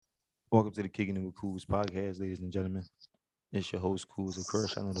Welcome to the Kicking It with Cools podcast, ladies and gentlemen. It's your host, Cools. Of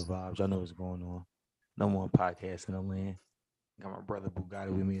course, I know the vibes. I know what's going on. Number one podcast in the land. Got my brother Bugatti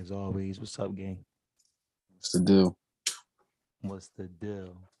with me as always. What's up, gang? What's the deal? What's the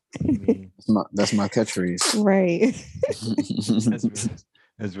deal? You mean That's my catchphrase. Right. that's really,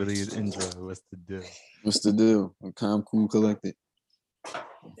 that's really his intro. What's the deal? What's the deal? Calm, cool, collected.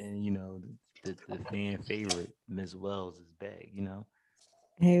 And the fan favorite, Miss Wells, is back.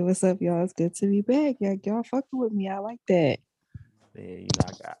 Hey, what's up, y'all? It's good to be back. Y'all fucking with me. I like that. Yeah,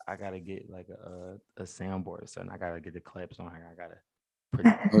 I gotta get like a soundboard or something. I gotta get the claps on here. I gotta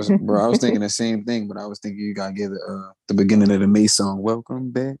I was thinking the same thing, but I was thinking you gotta give the beginning of the May song. Welcome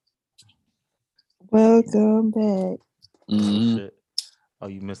back. Welcome back. Mhm. shit. Oh,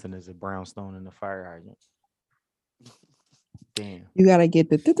 you missing is a brownstone in the fire hydrant. Damn. You gotta get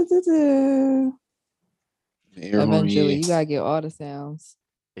the da-da-da-da. Air horn, Eventually. yeah. You gotta get all the sounds.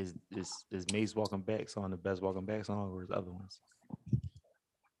 Is Mace Walking Back song the best Walking Back song, or is other ones?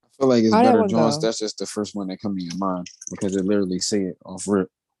 I feel like it's How that better one Jones. go? That's just the first one that come to your mind because it literally say it off rip.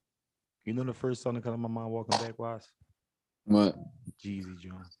 You know the first song that come to my mind Walking Back was But Jeezy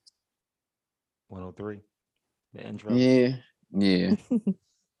Jones 103. The intro. yeah.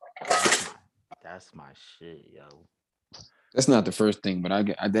 That's my shit, yo. That's not the first thing, but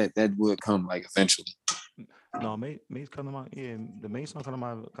that would come like eventually. No, Mace come to my the Mace song come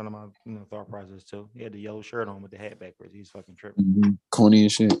to my thought process too. He had the yellow shirt on with the hat backwards. He's fucking tripping. Corny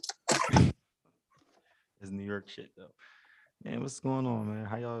and shit. It's New York shit though. Man, what's going on, man?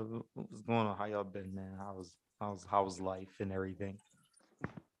 What's going on? How y'all been, man? How's life and everything?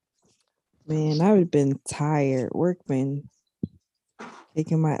 Man, I've been tired. Work been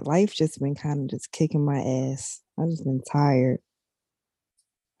kicking my life, just been kind of just kicking my ass. I've just been tired.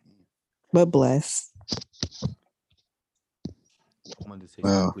 But blessed. I wanted to say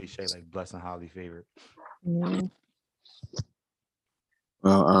Well. some cliche like blessing Holly favorite. Yeah.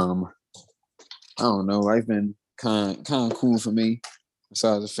 Well, I don't know. Life been kind of cool for me.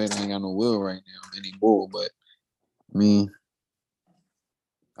 Besides the fact I ain't got no will right now anymore, but I mean,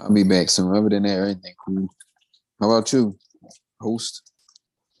 I'll be back soon. Other than that, everything cool. How about you, host?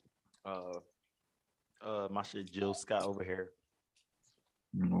 My shit Jill Scott over here.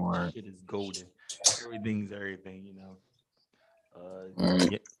 Alright. Shit is golden. Everything's everything,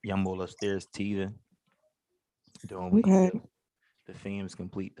 Alright. Young boy upstairs teething. Doing what Okay. he do. The fam's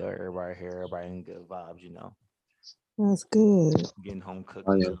complete though. Everybody here, everybody in good vibes, That's good. Getting home cooked.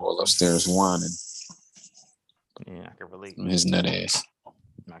 I am all upstairs whining Yeah, I can relate. from his nut ass.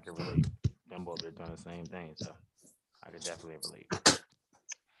 I can relate. Them both are doing the same thing, so I could definitely relate.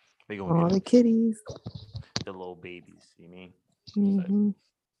 We gonna All get the kitties. the little babies, you mean? Mhm.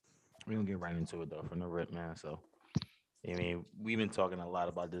 We're gonna get right into it though from the rip, man. So I mean, we've been talking a lot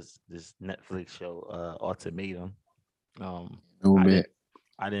about this Netflix show, Ultimatum. No I bit.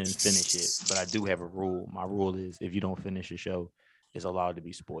 didn't finish it, but I do have a rule. My rule is if you don't finish a show, it's allowed to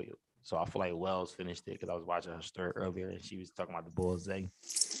be spoiled. So I feel like Wells finished it because I was watching her story earlier and she was talking about the bullseye.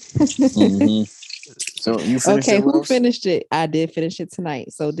 Mhm. So you finished Okay, it, who Wells? finished it? I did finish it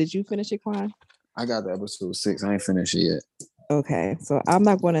tonight. So did you finish it, Quan? I got the episode 6. I ain't finished it yet. Okay, so I'm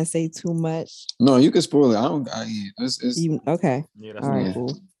not going to say too much. No, you can spoil it. I don't. It's Okay, Yeah, that's all right, yeah.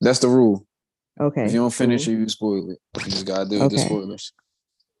 cool. That's the rule. Okay, If you don't finish cool. it, you spoil it. You just gotta do it. The Okay. spoilers.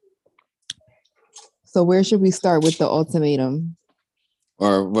 So where should we start with the ultimatum?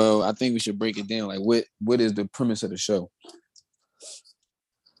 Or well, I think we should break it down. Like, what is the premise of the show?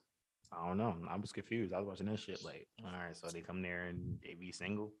 I don't know. I was confused. I was watching that shit like, all right, so they come there and they be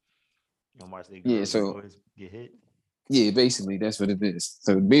single. You don't watch they Yeah, girls so- and boys get hit. Yeah, basically that's what it is.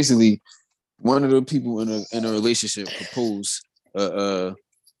 So basically, one of the people in a relationship propose a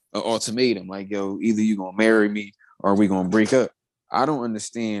ultimatum, like, yo, either you gonna marry me or we gonna break up. I don't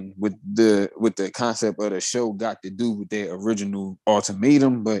understand what the concept of the show got to do with their original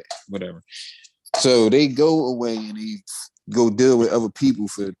ultimatum, but whatever. So they go away and they go deal with other people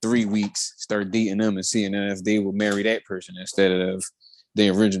for 3 weeks, start dating them and seeing if they will marry that person instead of the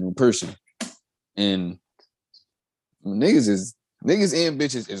original person. And niggas and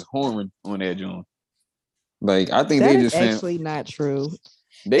bitches is whoring on that joint. Like, I think That they is just found actually not true.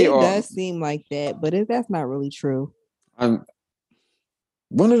 they It are. does seem like that, but that's not really true. I'm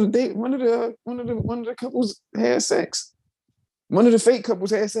one of the couples had sex. One of the fake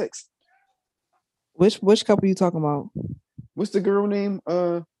couples had sex. Which couple you talking about? What's the girl name?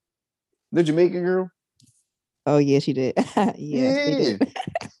 The Jamaican girl. Oh yeah, she did. Yes, they did.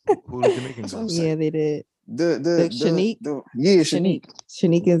 Who the Jamaican That's what girl? I'm saying. Yeah, they did. The Shanique? yeah, Shanique.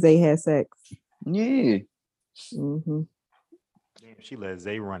 Shanique and Zay had sex. Yeah. Mm-hmm. Damn, She let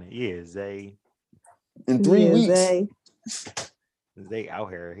Zay run it. Yeah, Zay. In 3 weeks. Zay out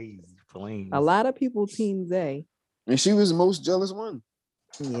here. He's flings. A lot of people team Zay. And she was the most jealous one.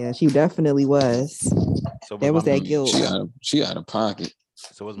 Yeah, she definitely was. So That was my- that guilt. She out of pocket.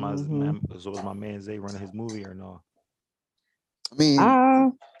 So was my man Zay running his movie or no? I mean,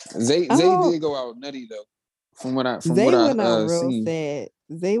 Zay did go out nutty though. From what I went out real seen. sad.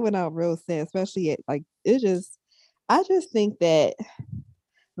 Zay went out real sad, especially at like it just. I just think that.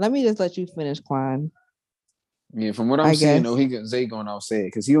 Let me just let you finish, Quan. Yeah, from what I'm seeing, though, Zay going out sad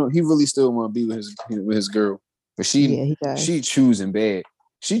because he really still want to be with his girl, but she choosing bad.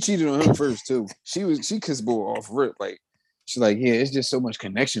 She cheated on him first too. She kissed boy off rip. Like she's like, yeah, it's just so much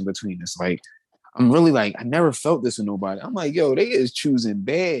connection between us. Like I'm really like I never felt this with nobody. I'm like, yo, they is choosing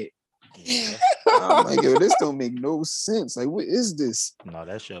bad. I'm like, yo, this don't make no sense. Like, what is this? No,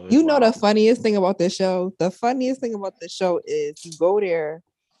 that show. You know the funniest thing about this show? The funniest thing about the show is you go there,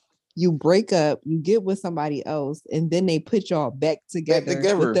 you break up, you get with somebody else, and then they put y'all back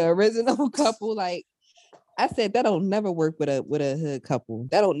together with the original couple. Like I said, that don't never work with a hood couple.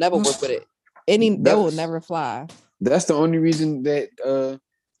 That don't never work with it. That will never fly. That's the only reason that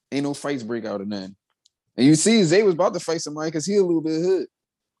ain't no fights break out of none. And you see, Zay was about to fight somebody because he a little bit hood.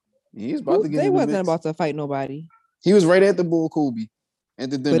 He was about to get. They wasn't about to fight nobody. He was right at the Bull Kobe at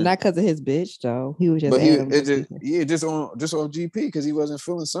the dinner, but not because of his bitch though. He was just. But just on GP because he wasn't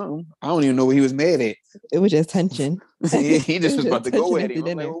feeling something. I don't even know what he was mad at. It was just tension. He just was about to go at him.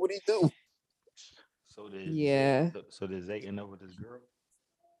 I'm like, what would he do? So did Zay end up with this girl?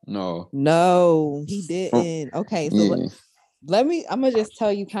 No, he didn't. Okay, so let me. I'm gonna just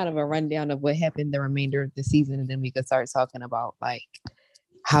tell you kind of a rundown of what happened the remainder of the season, and then we could start talking about like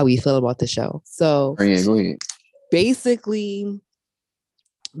how we feel about the show. So go ahead. Basically,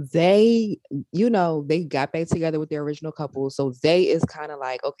 they got back together with their original couple. So Zay is kind of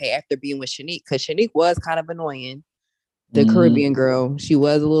like, okay, after being with Shanique, because Shanique was kind of annoying, the Caribbean girl. She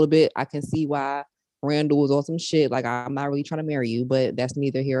was a little bit. I can see why Randall was on some shit. Like, I'm not really trying to marry you, but that's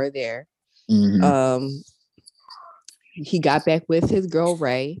neither here or there. He got back with his girl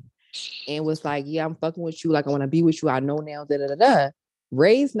Ray and was like, yeah, I'm fucking with you. Like, I want to be with you. I know now, da-da-da-da.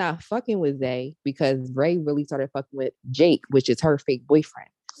 Ray's not fucking with Zay because Ray really started fucking with Jake, which is her fake boyfriend.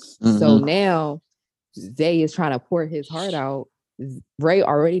 So now Zay is trying to pour his heart out. Ray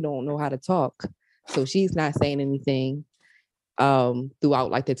already don't know how to talk. So she's not saying anything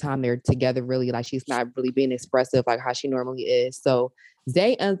throughout like the time they're together, really. Like she's not really being expressive like how she normally is. So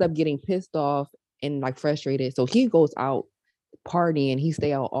Zay ends up getting pissed off and like frustrated. So he goes out partying. He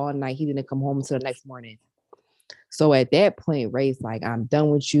stay out all night. He didn't come home until the next morning. So at that point, Ray's like, I'm done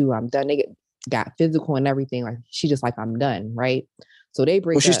with you. I'm done. They got physical and everything. Like she just like, I'm done, right? So they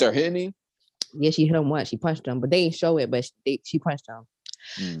break up. She start hitting him? Yeah, she hit him once. She punched him, but they didn't show it, but she punched him.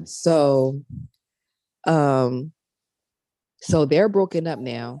 So they're broken up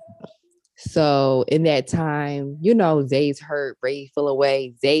now. So in that time, Zay's hurt. Ray fell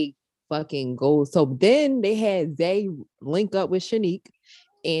away. Zay fucking goes. So then they had Zay link up with Shanique.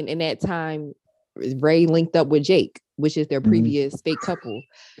 And in that time, Ray linked up with Jake, which is their previous fake couple.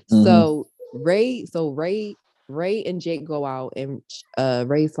 So Ray and Jake go out and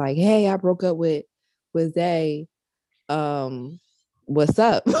Ray's like, hey, I broke up with Zay. What's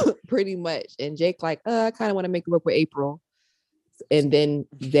up? Pretty much. And Jake like, I kind of want to make it work with April. And then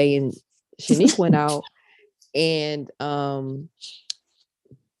Zay and Shanique went out and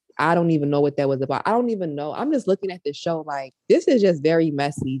I don't even know what that was about. I don't even know. I'm just looking at the show like this is just very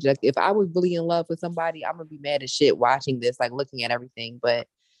messy. Just if I was really in love with somebody, I'm gonna be mad as shit watching this, like looking at everything. But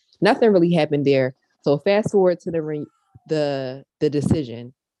nothing really happened there. So fast forward to the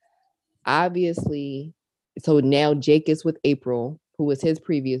decision. Obviously, so now Jake is with April, who was his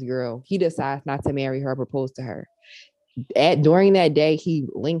previous girl. He decides not to marry her, propose to her. During that day, he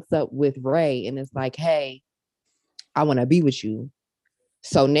links up with Ray and it's like, hey, I want to be with you.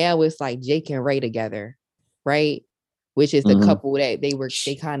 So now it's like Jake and Ray together, right? Which is the couple that they were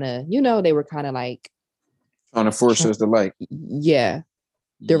kind of like trying to force us to like. Yeah.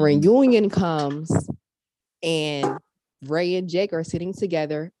 The reunion comes and Ray and Jake are sitting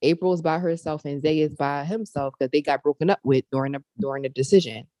together. April's by herself and Zay is by himself because they got broken up with during the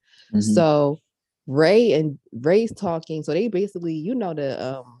decision. So Ray's talking. So they basically,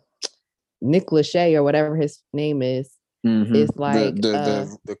 the Nick Lachey or whatever his name is like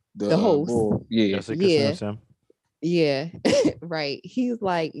the host. Yeah. Right. He's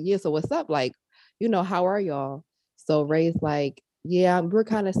like, yeah, so what's up? Like, how are y'all? So Ray's like, yeah, we're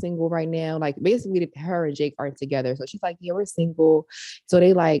kind of single right now. Like basically her and Jake aren't together. So she's like, yeah, we're single. So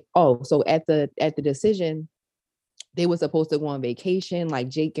they like, oh, so at the decision, they were supposed to go on vacation. Like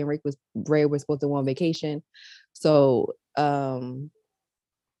Jake and Ray were supposed to go on vacation. So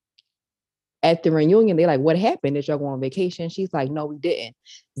at the reunion, they're like, what happened? Did y'all go on vacation? She's like, no, we didn't.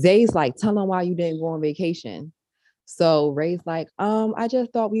 Zay's like, tell them why you didn't go on vacation. So Ray's like, I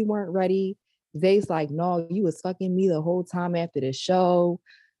just thought we weren't ready. Zay's like, no, you was fucking me the whole time after the show.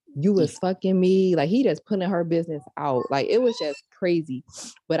 You was fucking me. Like, he just putting her business out. Like, it was just crazy.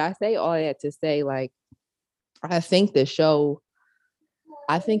 But I say all that to say, like, I think the show,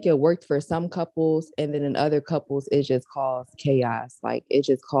 I think it worked for some couples, and then in other couples, it just caused chaos. Like, it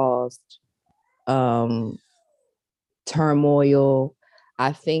just caused turmoil.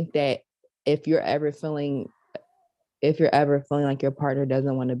 I think that if you're ever feeling like your partner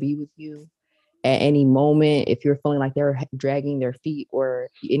doesn't want to be with you at any moment, if you're feeling like they're dragging their feet,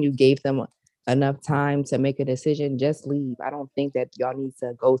 and you gave them enough time to make a decision, just leave. I don't think that y'all need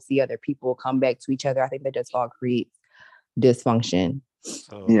to go see other people, come back to each other. I think that just all creates dysfunction.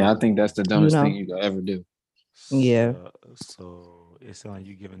 So, Yeah, I think that's the dumbest thing you could ever do. Yeah. So it sounds like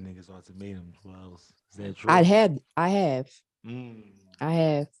you giving niggas ultimatums. Well, is that true? I have. I have.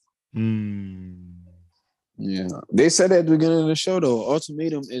 Yeah, they said at the beginning of the show though,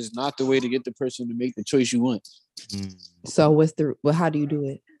 ultimatum is not the way to get the person to make the choice you want. So how do you do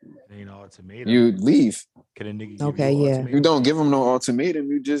it? It ain't an ultimatum. You leave. Can a nigga okay, you yeah. ultimatum? You don't give them no ultimatum.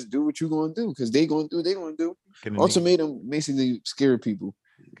 You just do what you gonna do because they gonna do what they gonna do. Ultimatum basically scare people.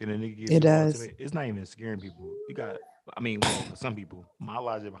 Can a nigga give it does. Ultimatum? It's not even scaring people. You got. I mean, well, some people. My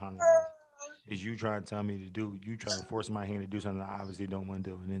logic behind it is you trying to tell me to do. You trying to force my hand to do something I obviously don't want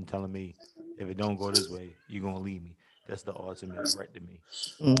to do, and then telling me if it don't go this way, you gonna leave me. That's the ultimate threat to me.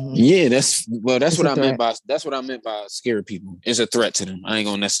 Mm-hmm. Yeah, that's what I meant by scare people. It's a threat to them. I ain't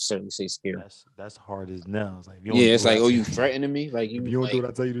gonna necessarily say scare. That's hard as nails. Like it's like, you threatening me? Like if you don't do what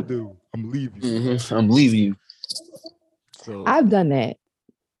I tell you to do, I'm leaving. Mm-hmm. I'm leaving you. So I've done that.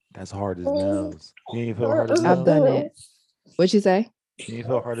 That's hard as nails. You ain't feel hard as nails? I've done that. What'd you say? You ain't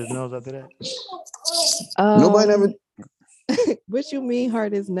feel hard as nails after that? Nobody never. What you mean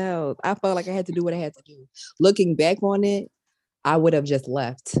hard as nails? I felt like I had to do what I had to do. Looking back on it, I would have just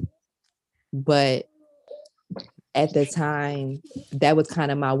left. But at the time, that was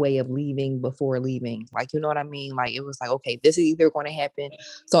kind of my way of leaving before leaving. Like, you know what I mean? Like, it was like, okay, this is either going to happen.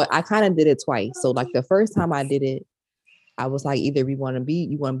 So I kind of did it twice. So like the first time I did it, I was like, either you want to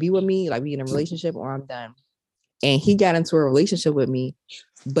be with me, like we in a relationship, or I'm done. And he got into a relationship with me,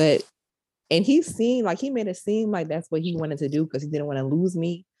 and he made it seem like that's what he wanted to do because he didn't want to lose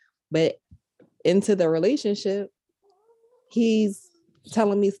me. But into the relationship, he's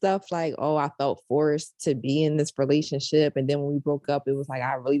telling me stuff like, oh, I felt forced to be in this relationship. And then when we broke up, it was like,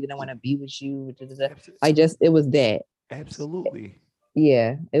 I really didn't want to be with you. It was that. Absolutely.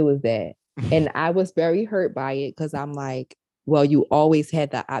 Yeah, it was that. And I was very hurt by it because I'm like, well, you always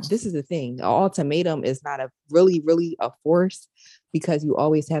had this is the thing. An ultimatum is not really a force because you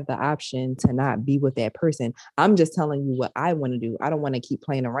always have the option to not be with that person. I'm just telling you what I want to do. I don't want to keep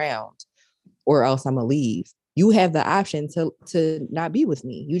playing around or else I'm going to leave. You have the option to not be with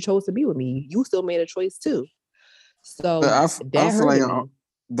me. You chose to be with me. You still made a choice too. So I feel like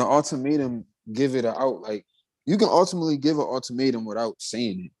the ultimatum give it out. Like, you can ultimately give an ultimatum without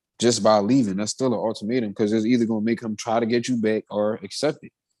saying it. Just by leaving, that's still an ultimatum because it's either gonna make him try to get you back or accept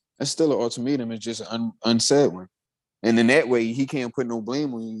it. That's still an ultimatum. It's just an unsaid one, and in that way, he can't put no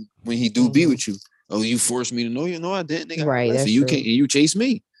blame on you when he do be with you. Oh, you forced me to know. You know I didn't. Nigga, right? That's you true. can't. And you chase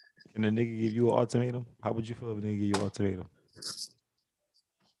me. Can a nigga give you an ultimatum? How would you feel if a nigga give you an ultimatum?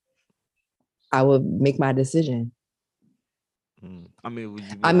 I would make my decision. I mean, would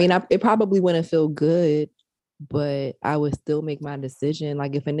you it probably wouldn't feel good. But I would still make my decision.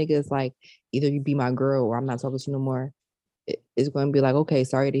 Like if a nigga is like, either you be my girl or I'm not talking to you no more, it's going to be like, okay,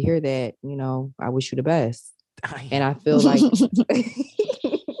 sorry to hear that. You know, I wish you the best. And I feel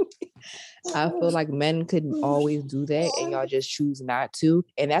like men could always do that and y'all just choose not to.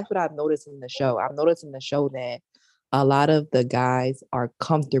 And that's what I've noticed in the show. I've noticed in the show that a lot of the guys are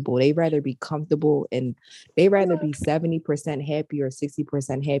comfortable. They rather be comfortable and they rather be 70% happy or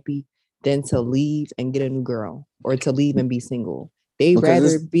 60% happy than to leave and get a new girl or to leave and be single. They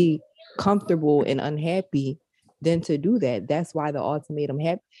rather be comfortable and unhappy than to do that. That's why the ultimatum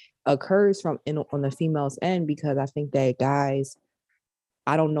occurs on the female's end, because I think that guys,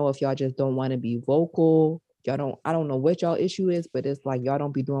 I don't know if y'all just don't want to be vocal. I don't know what y'all issue is, but it's like y'all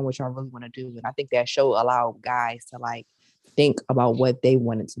don't be doing what y'all really want to do. And I think that show allowed guys to like think about what they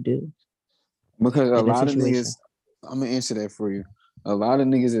wanted to do. Because a lot of niggas, I'm gonna answer that for you. A lot of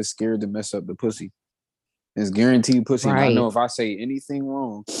niggas are scared to mess up the pussy. It's guaranteed pussy. Right. And I know if I say anything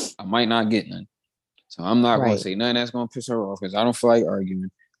wrong, I might not get none. So I'm not gonna Right. say nothing that's gonna piss her off because I don't feel like arguing,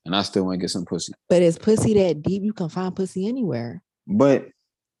 and I still want to get some pussy. But is pussy that deep? You can find pussy anywhere. But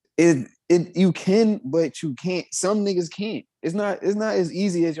it you can, but you can't. Some niggas can't. It's not as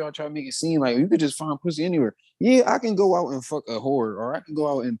easy as y'all try to make it seem. Like you could just find pussy anywhere. Yeah, I can go out and fuck a whore, or I can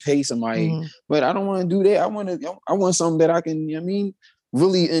go out and pay somebody, but I don't want to do that. I want something that I can. I mean,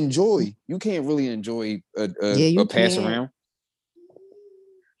 really enjoy. You can't really enjoy you a pass can't. around.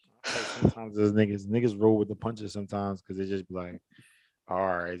 Like sometimes those niggas roll with the punches sometimes because they just be like, all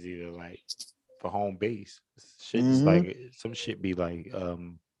right, it's either like for home base. Shit just like some shit be like,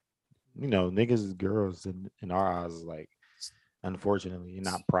 niggas is girls in our eyes is like, unfortunately,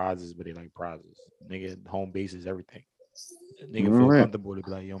 not prizes, but they like prizes. Nigga, home base is everything. Nigga feel comfortable to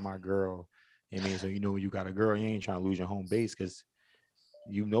be like, yo, my girl. I mean, so when you got a girl, you ain't trying to lose your home base because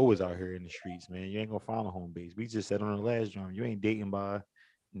you know it's out here in the streets, man. You ain't gonna find a home base. We just said on the last joint, you ain't dating by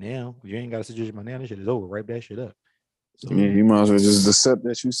now. You ain't got a situation by now. This shit is over. Wrap that shit up. So yeah, you might as well just accept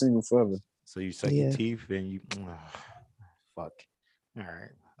that you single forever. So you suck your teeth and you fuck. All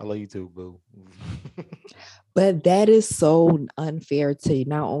right. I love you too, boo. But that is so unfair to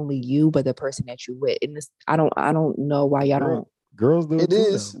not only you, but the person that you with. And I don't know why y'all don't. Girls do it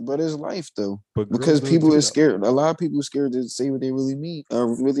is, too, but it's life though. But because people are scared. A lot of people are scared to say what they really mean,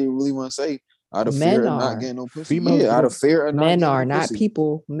 or what they really want to say. Out of fear of not getting no pussy. Females out of fear of not getting no pussy. Not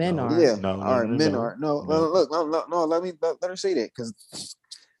people. Men are. Yeah. All right. Men are. No. Look. No. Let her say that because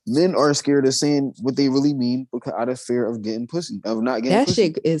men are scared of saying what they really mean because out of fear of getting pussy, of not getting pussy.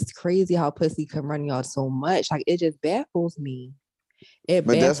 That shit is crazy how pussy can run y'all so much. Like it just baffles me. But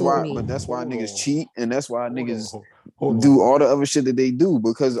that's why niggas cheat, and that's why niggas do all the other shit that they do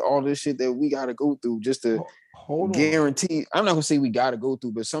because all this shit that we gotta go through just to guarantee. I'm not gonna say we gotta go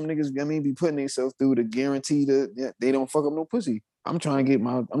through, but some niggas, be putting themselves through to guarantee that they don't fuck up no pussy. I'm trying to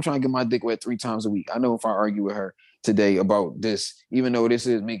get my dick wet 3 times a week. I know if I argue with her today about this, even though this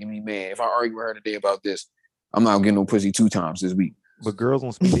is making me mad, if I argue with her today about this, I'm not getting no pussy 2 times this week. But girls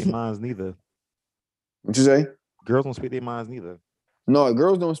don't speak their minds neither. What you say? Girls don't speak their minds neither. No,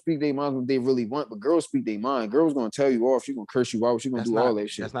 girls don't speak their minds what they really want, but girls speak their mind. Girls gonna tell you off. She gonna curse you out. She gonna all that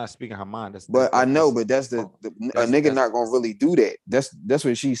shit. That's not speaking her mind. That's I know, but that's a nigga not gonna really do that. That's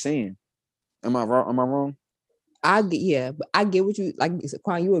what she's saying. Am I wrong? I get what you like.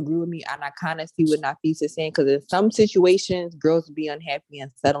 Quan, you agree with me, and I kind of see what Nafisa is saying because in some situations, girls be unhappy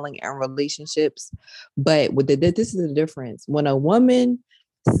and settling in relationships, but this is the difference when a woman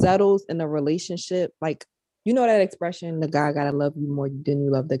settles in a relationship, like. You know that expression, the guy gotta love you more than you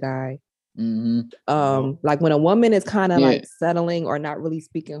love the guy. Like when a woman is kind of like settling or not really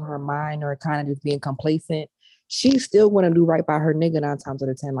speaking her mind or kind of just being complacent, she's still gonna do right by her nigga 9 times out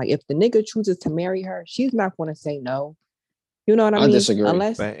of 10. Like if the nigga chooses to marry her, she's not gonna say no. You know what I mean? Disagree.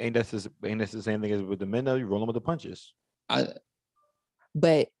 But ain't that the same thing as with the men though? You roll them with the punches.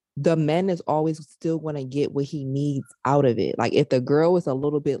 But the man is always still going to get what he needs out of it. Like if the girl is a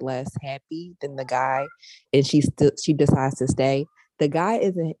little bit less happy than the guy and she decides to stay, the guy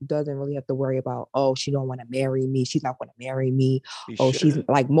doesn't really have to worry about, oh, she don't want to marry me. She's not going to marry me. She's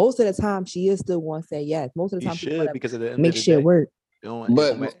like, most of the time she is still going to say yes. Most of the time she's going to make shit work. It don't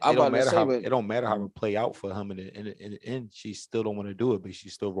matter how it play out for him in the end. She still don't want to do it, but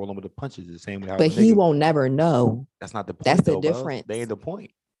she's still rolling with the punches the same way. But he won't never know. That's not the point. That's the difference. They ain't the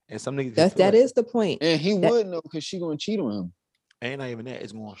point. And some niggas that is the point. And he would know because she gonna cheat on him. Ain't not even that.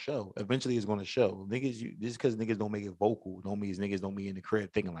 It's gonna show. Eventually, it's gonna show. Niggas, just because niggas don't make it vocal, don't mean niggas don't be in the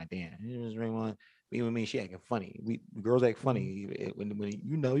crib thinking like, damn, me with me, she acting funny. Girls act funny when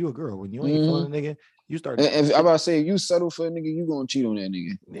you know you a girl. When you ain't feeling a nigga, you start. And I'm about to say, if you settle for a nigga, you gonna cheat on that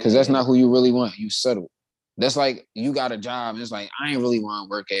nigga because that's not who you really want. You settle. That's like you got a job. It's like I ain't really want to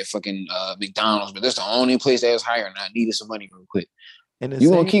work at fucking McDonald's, but that's the only place that's hiring. I needed some money real quick.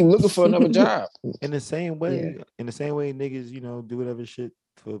 You gonna keep looking for another job. In the same way, niggas, do whatever shit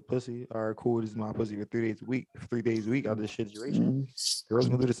for pussy. All right, cool. This is my pussy for 3 days a week. 3 days a week out of this shit duration. Girls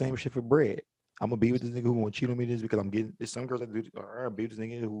gonna do the same shit for bread. I'm gonna be with this nigga who gonna cheat on me just because I'm getting. There's some girls that do. Or be with this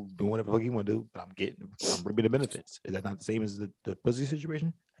nigga who doing whatever the fuck he want to do, but I'm reaping the benefits. Is that not the same as the pussy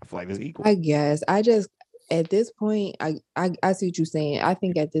situation? I feel like it's equal. I guess. At this point, I see what you're saying. I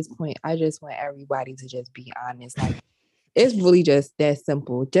think at this point, I just want everybody to just be honest. Like. It's really just that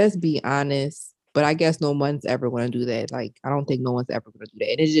simple. Just be honest. But I guess no one's ever going to do that. Like, I don't think no one's ever going to do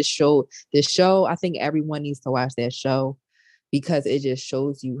that. And it just the show, I think everyone needs to watch that show because it just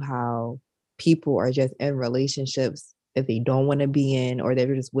shows you how people are just in relationships that they don't want to be in or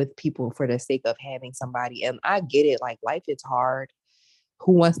they're just with people for the sake of having somebody. And I get it. Like, life is hard.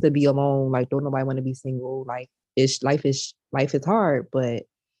 Who wants to be alone? Like, don't nobody want to be single. Like, life is hard, but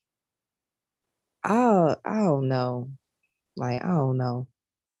I don't know. Like, I don't know.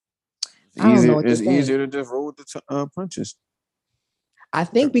 I don't know what to It's say. easier to just roll with the punches. I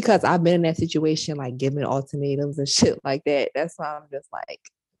think because I've been in that situation, like giving ultimatums and shit like that. That's why I'm just like,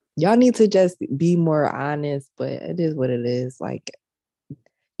 y'all need to just be more honest. But it is what it is. Like,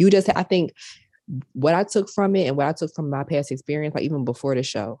 I think what I took from it and what I took from my past experience, like even before the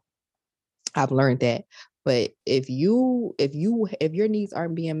show, I've learned that. But if your needs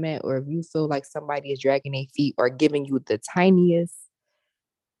aren't being met, or if you feel like somebody is dragging their feet or giving you the tiniest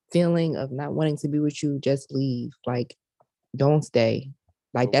feeling of not wanting to be with you, just leave. Like, don't stay.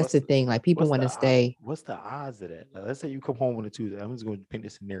 Like, But that's the thing. Like, people want to stay. What's the odds of that? Like, let's say you come home on a Tuesday. I'm just going to paint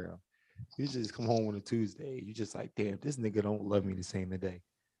this scenario. You just come home on a Tuesday. You just like, damn, this nigga don't love me the same today.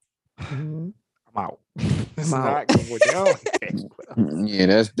 Mhm. I'm out. It's I'm out. not going to go down like that. Yeah,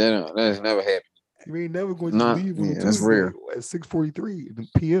 that's never happened. You ain't never going to Not leave on a yeah, that's Tuesday rare. at 6:43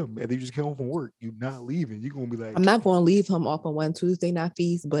 p.m. and they just came home from work. You're not leaving. You're going to be like, I'm not going to leave him off on one Tuesday night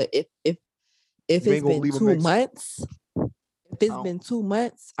feast. But if you it's ain't going to been leave him 2 months, if it's I been 2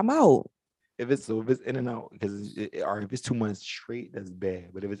 months, I'm out. if it's in and out, because or if it's 2 months straight, that's bad.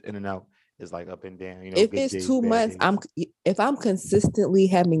 But if it's in and out, it's like up and down. You know, If good it's days, two bad months, days. if I'm consistently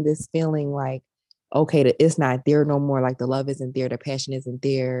having this feeling like, okay, that it's not there no more, like the love isn't there, the passion isn't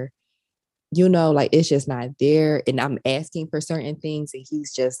there, like it's just not there. And I'm asking for certain things and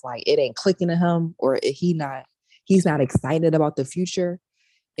he's just like, it ain't clicking to him, or he's not excited about the future.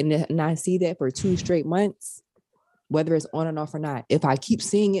 And I see that for 2 straight months, whether it's on and off or not. If I keep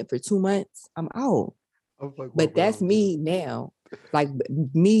seeing it for 2 months, I'm out. I'm like, But that's me now. Like,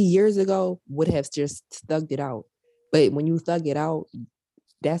 me years ago would have just thugged it out. But when you thug it out,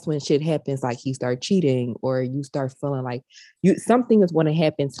 that's when shit happens. Like, he start cheating, or you start feeling like something is going to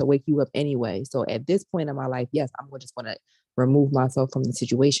happen to wake you up anyway. So at this point in my life, yes, I'm just going to remove myself from the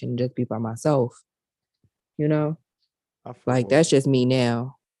situation and just be by myself. I fuck Like, with that's just me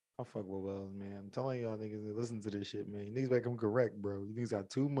now. I fuck with Wells, man. I'm telling y'all niggas to listen to this shit, man. You niggas better come correct, bro. You niggas got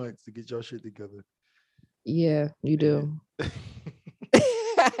 2 months to get your shit together. Yeah, you do.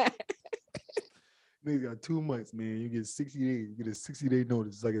 Niggas got 2 months, man. You get 60 days. You get a 60-day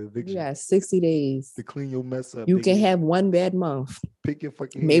notice. It's like an You eviction. got 60 days. To clean your mess up. You can have one bad month. Pick your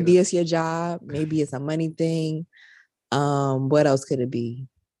fucking Maybe it's your job. Maybe it's a money thing. What else could it be?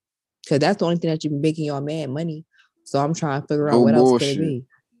 Because that's the only thing that you're making y'all mad, money. So I'm trying to figure out what else could it be.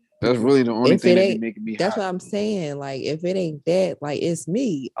 That's really the only thing that be making me That's hot. what I'm saying. Like, if it ain't that, like, it's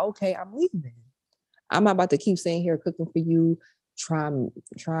me. Okay, I'm leaving. I'm not about to keep sitting here cooking for you, try and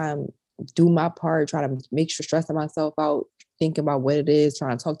do my part, try to make sure stressing myself out, thinking about what it is,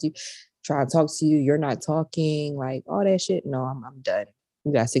 trying to talk to you. You're not talking, like all that shit. No, I'm done.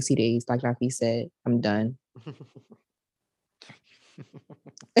 You got 60 days, like Nafi said. I'm done.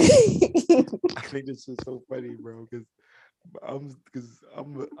 I think this is so funny, bro, because I'm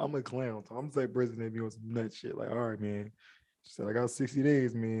a clown. So I'm the type person that be on some nut shit. Like, all right, man. She said, I got 60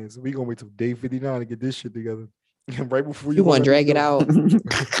 days, man. So we gonna wait till day 59 to get this shit together. And right before you gonna drag it out.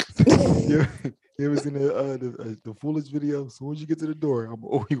 You ever seen the Foolish video? As soon as you get to the door,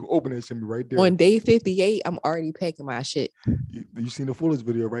 you open that shit right there. On day 58, I'm already packing my shit. You seen the Foolish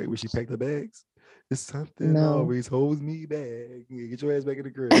video, right? Where she packed the bags? It's something always holds me back. Get your ass back in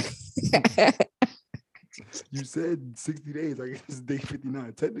the crib. You said 60 days. I guess it's day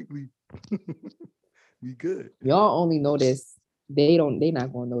 59. Technically, we good. Y'all only know this. They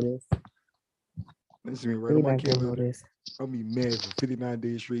not gonna know this. That's me right on my calendar. I'll be mad for 59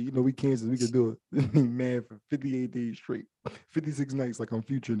 days straight. You know, we Kansas, we can do it. Be mad for 58 days straight. 56 nights like I'm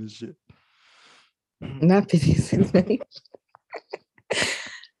future this shit. Not 56 nights.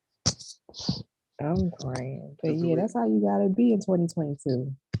 I'm crying. But yeah, that's how you gotta be in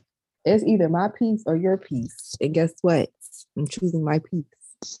 2022. It's either my peace or your peace. And guess what? I'm choosing my peace.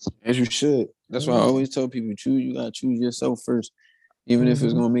 As you should. That's why I always tell people, you gotta choose yourself first. Even if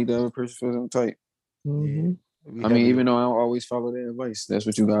it's gonna make the other person feel some tight. Mm-hmm. I mean, even though I don't always follow their advice, that's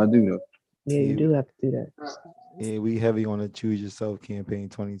what you gotta do though. Yeah, you do have to do that. Yeah, we heavy on the choose yourself campaign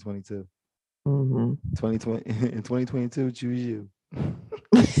 2022. Mm-hmm. 2020 in 2022, choose you.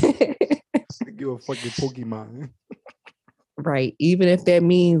 Give a fucking Pokemon. Right. Even if that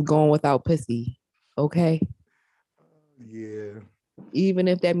means going without pussy. Okay. Yeah. Even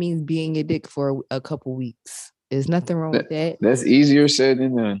if that means being a dick for a couple weeks. There's nothing wrong with that. That's easier said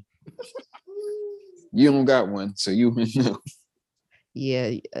than done. You don't got one, so you know.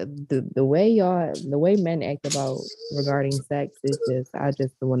 Yeah, the way men act about regarding sex is I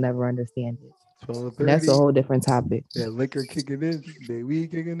just will never understand it. That's a whole different topic. That liquor kicking in, that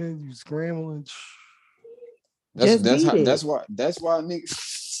weed kicking in, you scrambling. That's why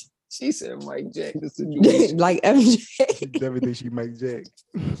niggas. She said Mike Jack the situation. Like MJ. She definitely think she Mike Jack.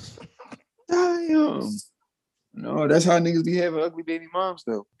 Damn. No, that's how niggas be having ugly baby moms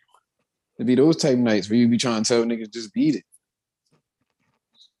though. It be those type nights where you be trying to tell niggas just beat it.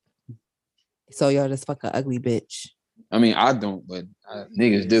 So y'all just fuck a ugly bitch. I mean, I don't, but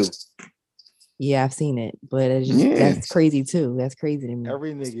niggas do. Yeah, I've seen it, but it's just, Yeah. that's crazy too. That's crazy to me.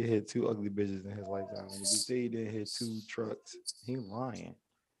 Every nigga hit 2 ugly bitches in his lifetime. If you say he didn't hit 2 trucks, he lying.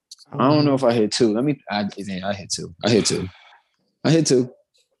 I don't know if I hit 2. I hit 2. I hit 2.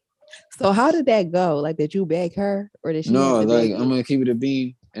 So how did that go? Like, did you beg her, or did she? No, have to like beg I'm you? gonna keep it a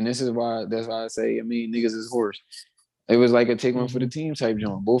beam, and that's why I say, I mean, niggas is horse. It was like a take one for the team type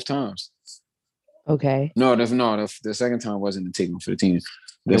joint both times. Okay. No, the second time wasn't a take one for the team.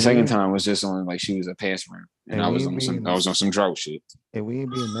 The second time was just on like she was a pass round, and I was on some drought shit. And we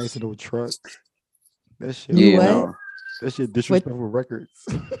ain't being nice to those trucks. That shit. You Yeah, what? no. That shit disrespectful records.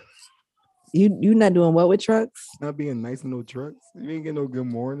 You not doing what with trucks? Not being nice to no trucks. You ain't getting no good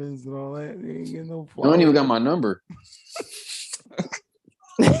mornings and all that. You ain't getting no I don't even got my number.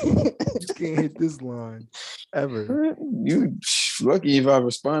 You can't hit this line ever. You lucky if I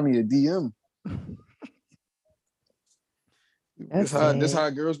respond to your DM. That's That's how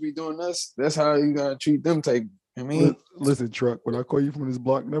girls be doing us. That's how you gotta treat them type. I mean, Listen, truck. When I call you from this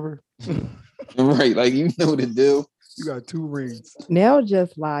block number, right? Like you know the deal. you got 2 rings. Now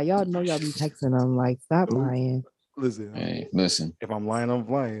just lie. Y'all know y'all be texting them. Like, stop lying. Listen, Hey, listen. if I'm lying, I'm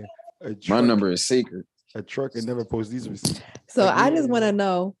lying. My number is sacred. A truck can never post these receipts. So Like, I just yeah. want to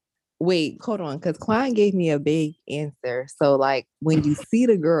know. Wait, hold on, because Klein gave me a big answer. So, like, when you see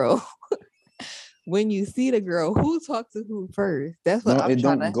the girl, who talks to who first? That's what No, I'm it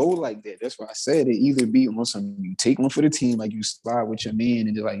trying don't to. go like that. That's why I said it either be on some you take one for the team, like you slide with your man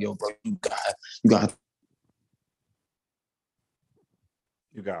and just like, yo, bro, you got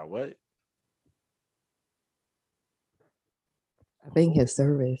You got what? I think his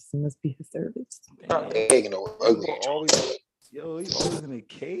service. It must be his service. stop begging no ugly. He always in a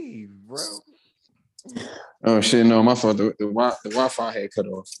cave, bro. Oh shit, no, my fault. The Wi-Fi had cut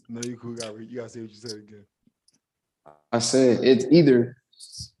off. No, you cool. You gotta say what you said again. I said it's either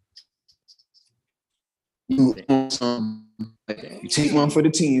you on some like, you take one for the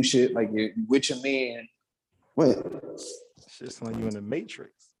team shit, like you're with your man. What? Shit's like you in the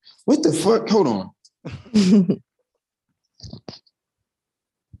Matrix. What the fuck? Hold on.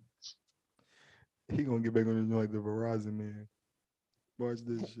 He gonna get back on the like the Verizon man. Watch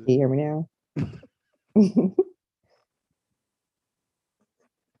this shit. You hear me now?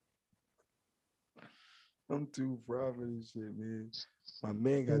 I'm too proud for this shit, man. My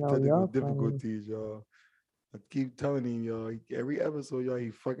man got No, technical y'all funny. difficulties, y'all. I keep telling him, y'all. Every episode, y'all, he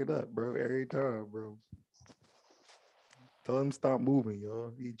fuck it up, bro. Every time, bro. Tell him stop moving,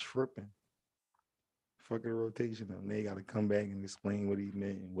 y'all. He tripping. Fucking rotation. And they gotta come back and explain what he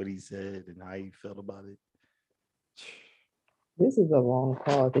meant and what he said and how he felt about it. This is a long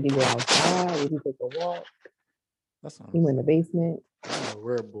call. Did he go outside? Did he take a walk? That's what He went in the basement. I'm a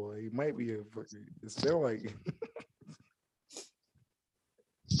rare boy. He might be a fucking. It sound like.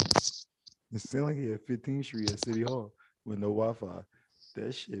 It sound like he at 15th Street at City Hall with no Wi-Fi.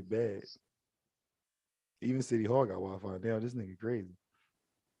 That shit bad. Even City Hall got Wi-Fi now. This nigga crazy.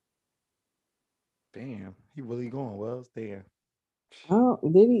 Damn, he really going Wells. Damn. Oh,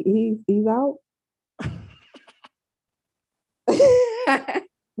 did he's out?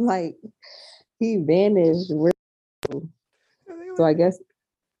 Like, he vanished. So I guess.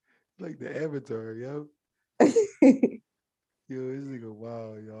 Like the Avatar, yo. Yo, this nigga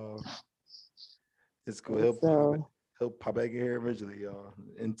wow, y'all. It's cool. He'll pop back in here eventually, y'all.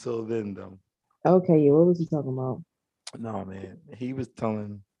 Until then, though. Okay, yeah. What was he talking about? No, man. He was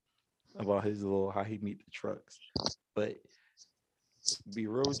telling about his little how he meet the trucks. But be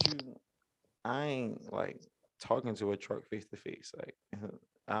real with you, I ain't like talking to a truck face to face. Like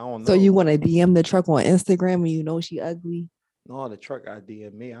I don't know. So you want to DM the truck on Instagram and you know she ugly? No, the truck I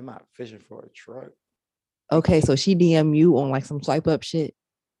DM me. I'm not fishing for a truck. Okay, so she DM you on like some swipe up shit.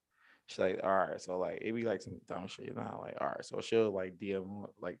 She's like, all right, so like it be like some dumb shit, you know, like all right, so she'll like DM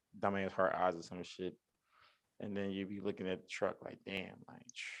like dumbass heart eyes or some shit, and then you be looking at the truck like, damn, like,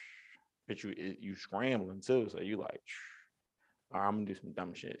 but you scrambling too, so you like, all right, I'm gonna do some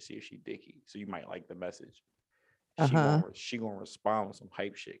dumb shit, see if she dicky, so you might like the message. She gonna respond with some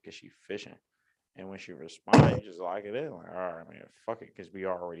hype shit because she fishing, and when she responds, you just like it in, like, all right, man, fuck it, because we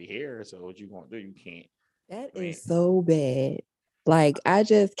already here, so what you gonna do? You can't. That is so bad. Like, I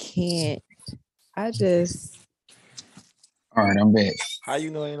just can't. All right, I'm back. How you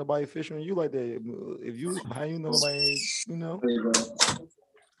know ain't nobody fishing you like that? How you know nobody, you know?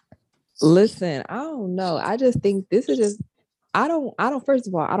 Listen, I don't know. I just think this is just. I don't. First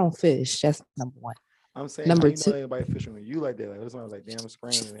of all, I don't fish. That's number one. I'm saying, how Number you know two, anybody fishing with you like that? Like, that's why I was like, damn, I'm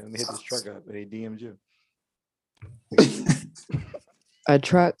screaming and they hit this truck up and they DM'd you. a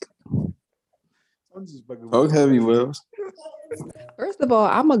truck. I'm just fucking with Talk you. heavy, Wells. First of all,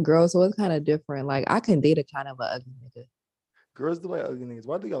 I'm a girl, so it's kind of different. Like I can date a kind of a ugly nigga. Girls do like ugly niggas.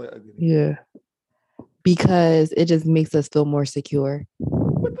 Why do y'all like ugly niggas? Yeah. Because it just makes us feel more secure.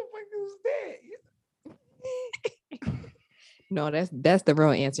 What the fuck is that? No, that's the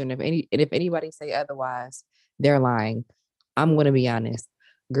real answer. And if anybody say otherwise, they're lying. I'm gonna be honest.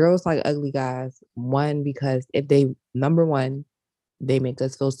 Girls like ugly guys. One, because if they number one, they make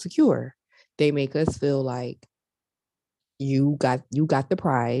us feel secure. They make us feel like you got the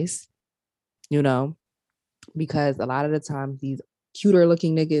prize, you know, because a lot of the times these cuter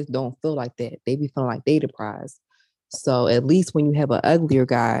looking niggas don't feel like that. They be feeling like they the prize. So at least when you have an uglier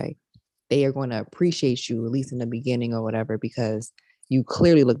guy, they are going to appreciate you, at least in the beginning or whatever, because you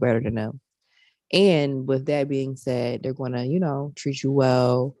clearly look better than them. And with that being said, they're going to, treat you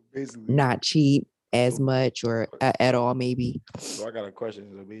well, Basically, not cheat as much or at all, maybe. so I got a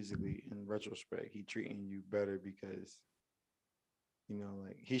question. So basically, in retrospect, he treating you better because,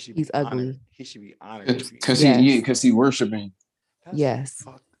 like he should be He's honored. ugly. He should be honored. Because Yes. he worshiping. That's Yes.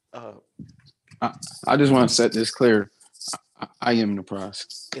 fucked up. I just want to set this clear. I am the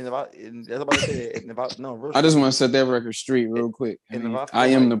prize. And that's about to say that. And about no, real I just shit. want to set that record straight real quick. And if I feel I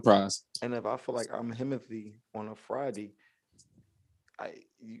am like- the prize. And if I feel like I'm Timothy on a Friday,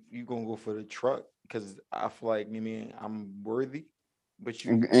 you gonna go for the truck because I feel like I'm worthy, but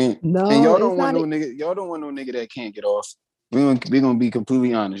you No, and y'all it's don't want not no nigga. Y'all don't want no nigga that can't get off. We gonna be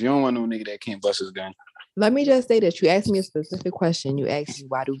completely honest. You don't want no nigga that can't bust his gun. Let me just say that you asked me a specific question. You asked me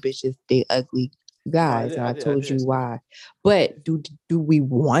why do bitches date ugly guys, and I told you why. But do we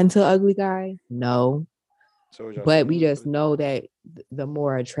want an ugly guy? No. So y'all But we saying- just know that the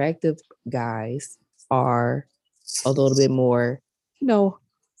more attractive guys are a little bit more,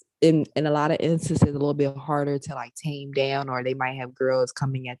 in a lot of instances, a little bit harder to like tame down, or they might have girls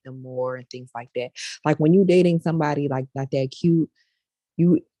coming at them more and things like that. Like when you dating somebody like not that cute,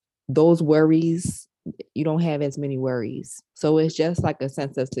 those worries, you don't have as many worries. So it's just like a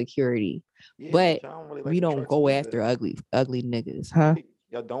sense of security. Yeah, But y'all don't really like we the don't trucks go neither. after ugly niggas, huh?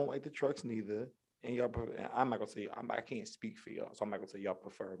 Y'all don't like the trucks neither, and I'm not gonna say I can't speak for y'all, so I'm not gonna say y'all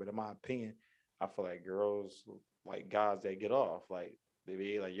prefer. But in my opinion, I feel like girls like guys that get off, like they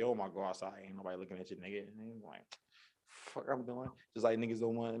be like, "Yo, my go outside, ain't nobody looking at you, nigga." And I'm like, "Fuck, I'm doing." Just like niggas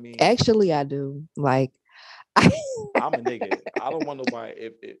don't want me. Actually, I do. Like, I'm a nigga. I don't want nobody.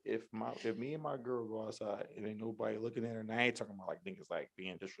 If me and my girl go outside and ain't nobody looking at her, and I ain't talking about like niggas like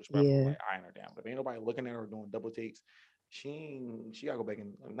being disrespectful, Yeah. like eyeing her down. But if ain't nobody looking at her doing double takes, she gotta go back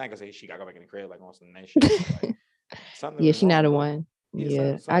in. I'm not gonna say she gotta go back in the crib like on some nice shit. But, like, something Yeah, was she not the wrong. one.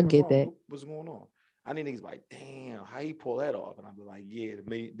 Yeah, something I was get wrong. that. What's going on? I need niggas like, damn, how you pull that off? And I'm like, yeah,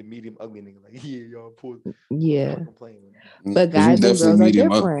 the medium ugly nigga, like, yeah, y'all pulled. Yeah. Complaining. But 'Cause you guys and definitely girls are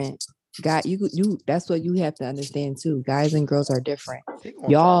medium ugly. different. You that's what you have to understand too. Guys and girls are different. He gonna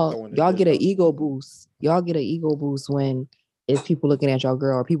try throwing the Y'all dick get an up. ego boost. Y'all get an ego boost when it's people looking at your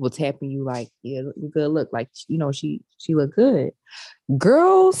girl or people tapping you like, yeah, you good look. Like, she look good.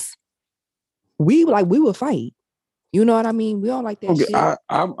 Girls, we will fight. You know what I mean? We don't like that Okay, shit.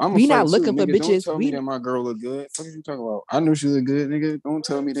 I'm We a not fight looking too, for nigga. bitches. Don't tell me that my girl look good. What are you talking about? I knew she looked good, nigga. Don't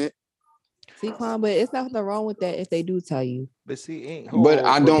tell me that. See, Quan, but it's nothing wrong with that if they do tell you. But see, But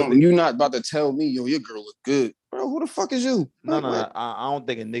I don't. You're not about to tell me, yo, your girl look good, bro. Who the fuck is you? No, Like, no, what? I don't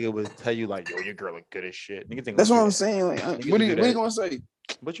think a nigga would tell you like, yo, your girl look good as shit. Niggas ain't That's gonna what do I'm that. saying. Like, Niggas what do are you that. gonna say?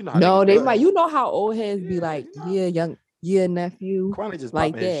 But you know how No, niggas they do. might. You know how old heads be like, yeah, nephew. Kwame just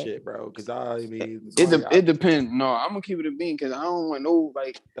like popping his that. shit, bro. Because I mean, It depends. No, I'm gonna keep it a bean because I don't want no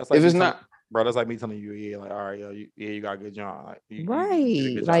like. that's like If me it's not, bro, that's like me telling you, yeah, like, all right, yo, you got a good job, like, you did a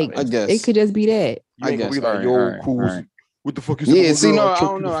Right. good Like job. I guess it could just be that. You ain't gonna be like, yo, cool. What the fuck is Yeah, up, see, girl? no, I'll I choke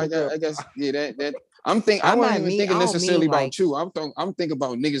don't you the know. I fuck up. guess, yeah, that. I wasn't even thinking I don't necessarily mean, about like- you. I'm thinking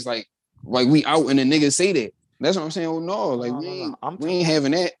about niggas like we out and the niggas say that. That's what I'm saying. Oh no, like No, we no, ain't, I'm we ain't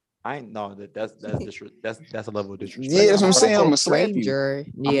having that. I ain't know that's that's a level of disrespect. Yeah, that's what I'm Talking saying. about I'ma a slap you. stranger. I'm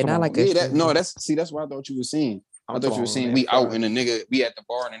Yeah, talking not about- like a Yeah, stranger. that's what I thought you were saying. I I'm thought you were saying we out and the nigga we at the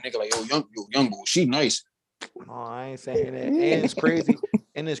bar and the nigga like, yo, young boy, she nice. No, I ain't saying that. Yeah. And it's crazy.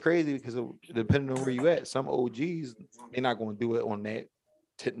 And it's crazy because depending on where you at, some OGs they're not gonna do it on that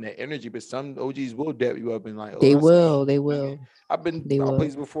energy, but some OGs will dap you up and like, They I see will. you. They will. I've been They out will.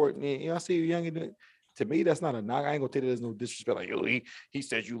 places before. I see you younger than. To me, that's not a knock. I ain't gonna take it as no disrespect. Like, yo, he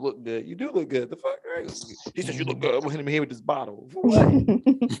said you look good. You do look good. The fuck, right? He said you look good. I'm gonna hit him here with this bottle. For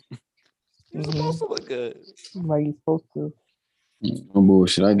what? You're supposed to look good. Like you're supposed to. No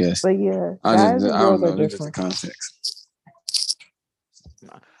bullshit, I guess. But yeah, I guys and girls don't are know. It's just the different. context.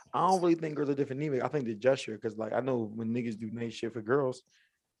 I don't really think girls are different either. I think the gesture, because like I know when niggas do nice shit for girls,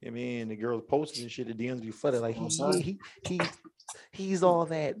 I mean the girls posting and shit, the DMs be flooded. Like he's all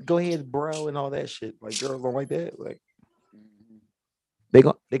that. Go ahead, bro, and all that shit. Like girls don't like that. Like they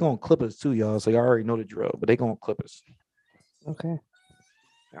gonna clip us too, y'all. So y'all already know the drill, but they gonna clip us. Okay.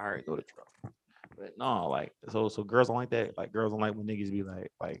 I already know the drill. But no, like so girls don't like that. Like girls don't like when niggas be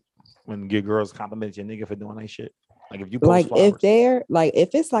like when your girls compliment your nigga for doing that shit. Like if you post Like flowers. if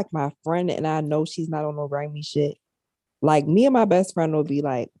it's like my friend and I know she's not on no grimy shit, like me and my best friend will be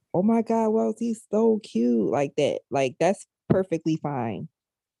like, oh my God, well, he's so cute. Like that. Like that's perfectly fine.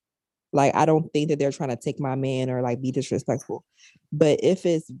 Like I don't think that they're trying to take my man or like be disrespectful. But if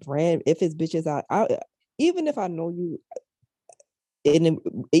it's bitches out, even if I know you, and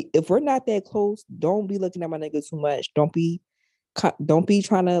if we're not that close, don't be looking at my nigga too much. Don't be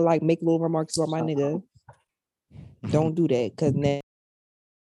trying to like make little remarks about my nigga. Don't do that, because then.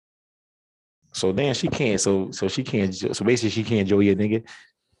 So then she can't. So she can't. So basically, she can't enjoy your nigga.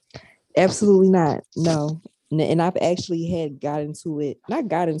 Absolutely not. No. And I've actually not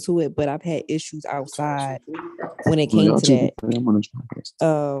got into it, but I've had issues outside when it came to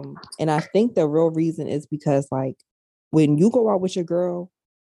that. And I think the real reason is because like when you go out with your girl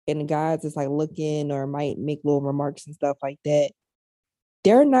and the guys is like looking or might make little remarks and stuff like that,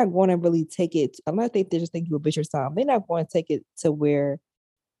 they're not going to really take it unless they just think you a bitch or something. They're not going to take it to where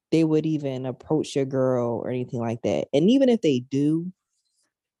they would even approach your girl or anything like that. And even if they do,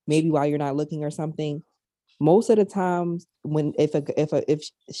 maybe while you're not looking or something, most of the times when if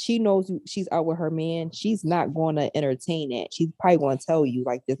she knows she's out with her man, she's not going to entertain that. She's probably going to tell you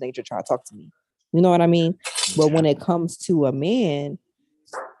like, this nigga trying to talk to me. You know what I mean? But when it comes to a man,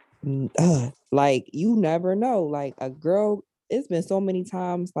 like you never know. Like a girl, it's been so many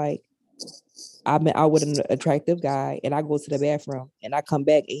times like I've been out with an attractive guy and I go to the bathroom and I come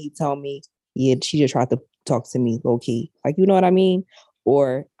back and he tell me, yeah, she just tried to talk to me low key. Like, you know what I mean?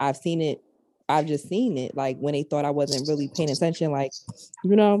 Or I've just seen it like when they thought I wasn't really paying attention, like,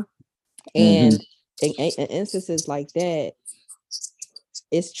 you know, and in instances like that,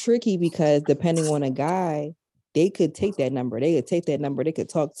 it's tricky because depending on a guy, they could take that number. They could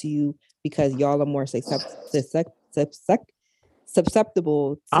talk to you because y'all are more susceptible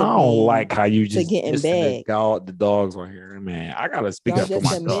to I don't like how you just getting listen back. the dogs on here, man. I gotta speak Y'all up for just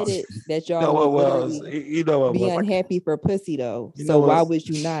my dogs. admitted that y'all You know what? be unhappy for pussy though. You So know why what? would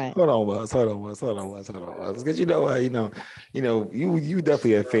you not? Hold on, because you know what, you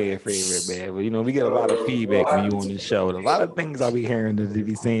definitely a fan favorite, man. But we get a lot of feedback when you on the show. And a lot of things I'll be hearing that they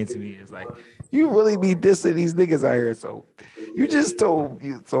be saying to me is like, you really be dissing these niggas out here. So you just told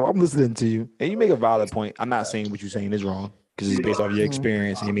you. So I'm listening to you, and you make a valid point. I'm not saying what you're saying is wrong because it's based off your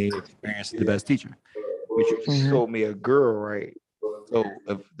experience, and you mean experience is the best teacher. But you just told me a girl, right? So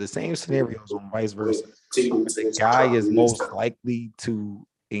if the same scenarios on vice versa, the guy is most likely to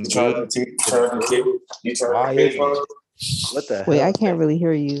engage with a girl. Why is that? What the hell? Wait, I can't really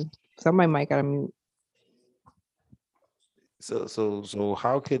hear you. Somebody might gotta mute. So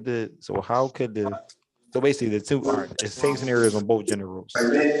how could the so basically the two are the same scenarios on both gender roles.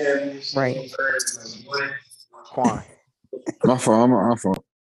 Right. Quan. My fault.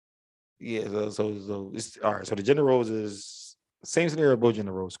 Yeah, so it's all right. So the gender roles is same scenario, both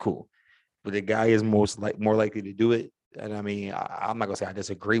gender roles, cool. But the guy is more likely to do it. And I mean, I'm not gonna say I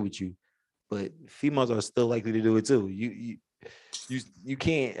disagree with you, but females are still likely to do it too. You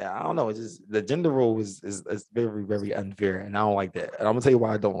can't. I don't know. It's just the gender role is very very unfair, and I don't like that. And I'm gonna tell you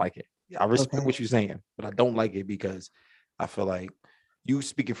why I don't like it. I respect what you're saying, but I don't like it because I feel like you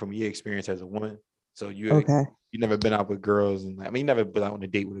speaking from your experience as a woman. So you never been out with girls, and you never been out on a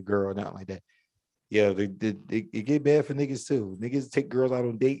date with a girl or nothing like that. Yeah, it get bad for niggas too. Niggas take girls out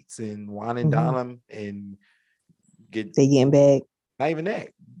on dates and wine and dine them and they getting bag. Not even that.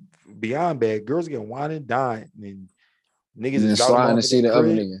 Beyond bad, girls get wine and dine and niggas is sliding to see the other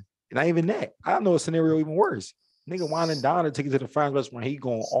nigga. Not even that. I know a scenario even worse. Nigga wine and dine and take it to the fine restaurant. He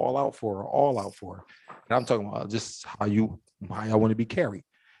going all out for her. And I'm talking about just how I want to be carried.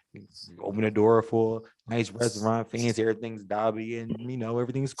 Open the door for a nice restaurant, fancy, everything's Dobby, and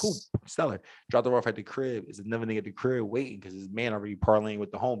everything's cool. Stellar. Dropped her off at the crib. Is another nigga at the crib waiting because his man already parlaying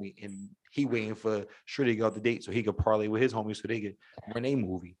with the homie, and he waiting for sure to get out the date so he could parlay with his homie so they could run a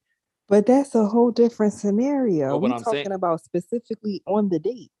movie. But that's a whole different scenario. We're talking about specifically on the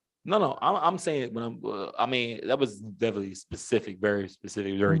date. No, I'm saying when that was definitely specific, very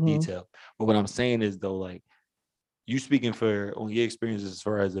specific, very detailed. But what I'm saying is though, like you speaking for on your experiences as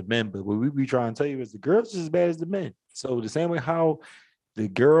far as the men, but what we be trying to tell you is the girls just as bad as the men. So the same way how the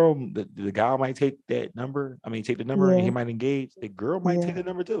guy might take that number, take the number and he Yeah, might engage, the girl might take yeah. the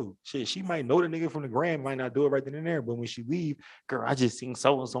number too. Shit, she might know the nigga from the gram, might not do it right then and there, but when she leave, girl, I just seen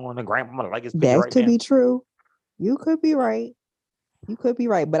so and so on the gram. I'm gonna like his picture That right could now. be true. You could be right. You could be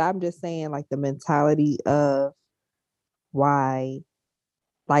right. But I'm just saying, like, the mentality of why,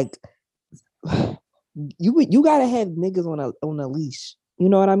 like, you gotta have niggas on a leash. You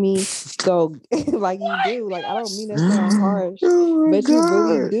know what I mean? So like you do. Like, I don't mean to sound harsh, Oh my but you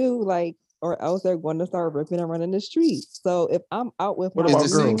really god. do. Like, or else they're going to start ripping and running the streets. So if I'm out with What my Is about the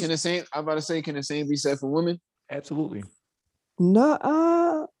same? dude, Can girls? the same? I'm about to say, can the same be said for women? Absolutely. no,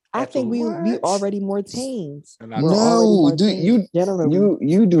 I think Absolutely. we What? already more tamed. And I We're think already No, more do tamed generally.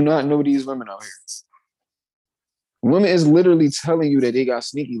 you do not know these women out here. Women is literally telling you that they got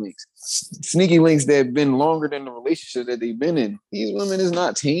sneaky links that have been longer than the relationship that they've been in. These women is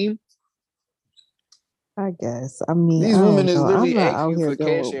not tame. I guess. I mean, I These women don't is know. I'm literally not asking out you here for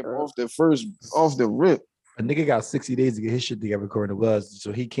dealing cash with app girls. off the rip. a nigga got 60 days to get his shit together according to us,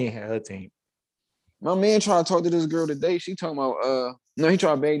 so he can't have her team. My man tried to talk to this girl today. She talking about no, he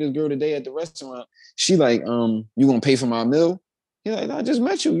tried to bag this girl today at the restaurant. She like, you gonna pay for my meal? He like, no, I just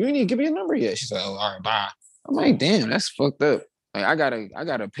met you. You ain't even give me a number yet. She's like, oh, all right, bye. I'm like, damn, that's fucked up. Like, I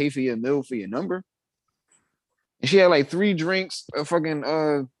gotta pay for your meal for your number. And she had like 3 drinks,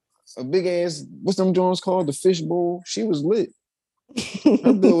 a big ass, what's them Jones called? The fish bowl. She was lit.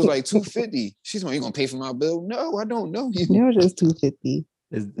 Her bill was like $250. She's like, you gonna pay for my bill? No, I don't know you. It was just 250.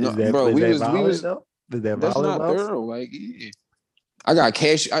 Is No, is that bro, is we that was valid though? Is that that's valid, not Wells? thorough. Like, yeah. I got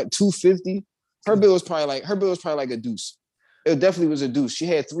cash at 250. Her bill was probably like a deuce. It definitely was a deuce. She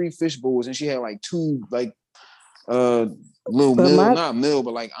had 3 fish bowls and she had like 2 like uh little But meal, my not meal,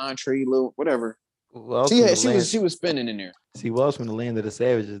 but like entree, little whatever. Wells She from the had land. she was spending in there. See, Wells from the land of the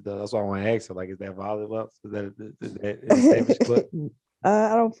savages, though. That's why I want to ask her. Like, is that valid, Wells? Is a savage clip?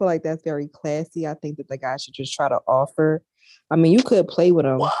 I don't feel like that's very classy. I think that the guy should just try to offer. I mean, you could play with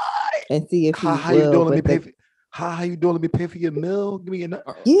him What? and see if he How you will, doing? Let me but pay for. How you doing? Let me pay for your meal. Give me a.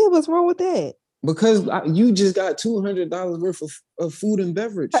 yeah, what's wrong with that? Because you just got $200 worth of food and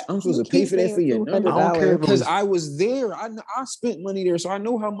beverage. I'm supposed You to pay keep for that saying for your I number. don't care if $200. it Because was. I was there. I spent money there, so I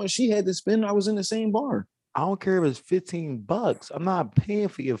know how much she had to spend. I was in the same bar. I don't care if it's $15. I'm not paying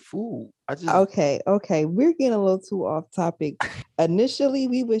for your food. I just. Okay. We're getting a little too off topic. Initially,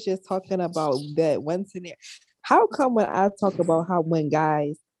 we was just talking about that one scenario. How come when I talk about how when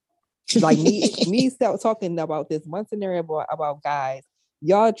guys like me start talking about this one scenario about guys,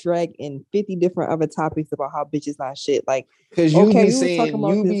 y'all drag in 50 different other topics about how bitches not shit. Like, Because okay, we was talking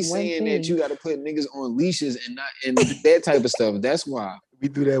about you this be one saying that you thing. got to put niggas on leashes and not and that type of stuff. That's why. We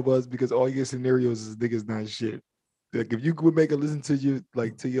do that was because all your scenarios is niggas not shit. Like if you would make a listen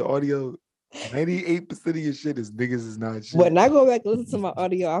to your audio, 98% of your shit is niggas is not shit. When I go back and listen to my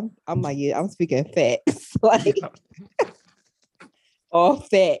audio, I'm like, yeah, I'm speaking facts. Like all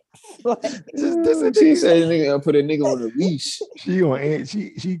facts. Like, This She said nigga put a nigga on a leash. she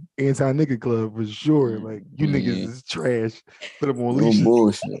anti nigga club for sure. Like you niggas Yeah, is trash. Put them on no leashes.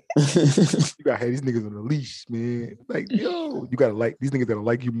 bullshit. You gotta have these niggas on a leash, man. Like yo, you gotta like these niggas gotta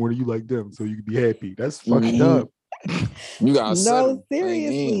like you more than you like them, so you can be happy. That's fucked Mhm. up. You gotta no, settle. Like,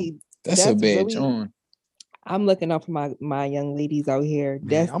 seriously. damn, that's a bad really joint. I'm looking out for my young ladies out here. Man,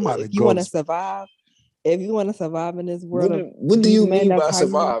 That's I'm about to if you go. want to survive. If you want to survive in this world of What do these you men, mean that's by how you.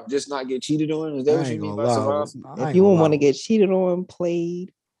 survive? Just not get cheated on? Is that what I you ain't mean gonna by lie. survive? I If ain't you gonna don't want to lie. get cheated on,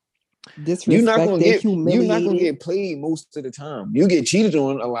 played, You're not gonna disrespected, you're not gonna humiliated. get played most of the time. You get cheated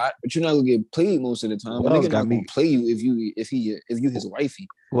on a lot, but you're not gonna get played most of the time. A Wells nigga got not gonna me. play you if you his wifey.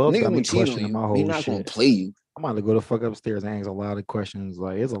 A Wells nigga got me gonna cheat on questioning you, my but he whole not gonna shit. play you. I'm about to go the fuck upstairs and ask a lot of questions.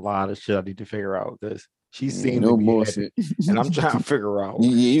 Like, there's a lot of shit I need to figure out. This she Yeah, seemed to no be happy, bullshit. and I'm trying to figure out,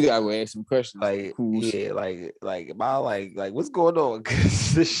 You gotta go ask some questions. like, Cool. yeah, like, what's going on?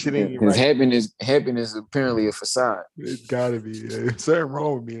 Because this shit ain't Because right. happiness is apparently a facade. It's gotta be. There's something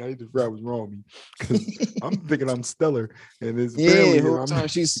wrong with me, and I need to figure out what's wrong with me because I'm thinking I'm stellar, and it's Yeah, apparently whole I'm. time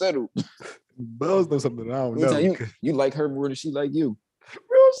she's settled. Bells know something I don't Whole time know. you like her more than she like you.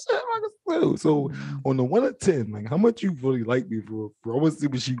 Real shit, like a clue. So on the 1 to 10, like how much you really like me for? I want to see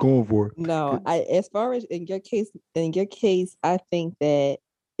what she going for. No, I as far as in your case, I think that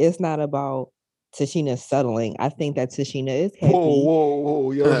it's not about Tashina settling. I think that Tashina is happy.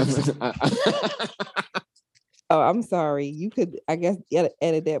 Whoa, yo. Oh, I'm sorry. You could, I guess,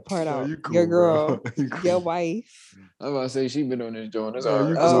 edit that part No, out. you cool, Your bro. girl, You your cool. wife. I'm about to say she been on this joint. That's No, all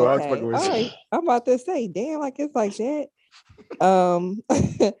you right. cool. I was Okay. fucking All with you. right. I'm about to say, damn, like it's like that. Um,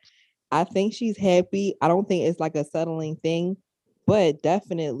 I think she's happy. I don't think it's like a settling thing, but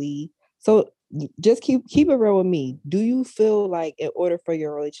definitely. So just keep it real with me. Do you feel like in order for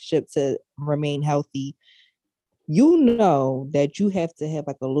your relationship to remain healthy, you know that you have to have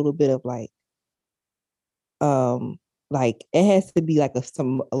like a little bit of like it has to be like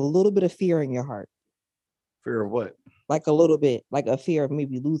a little bit of fear in your heart, Fear of what? like a little bit, like a fear of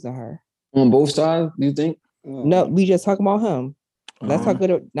maybe losing her. On both sides, you think? No, we just talking about him. Let's talk Um,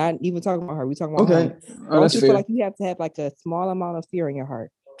 about not even talking about her. We talking about Okay, him. oh, Don't that's you feel fair. like you have to have like a small amount of fear in your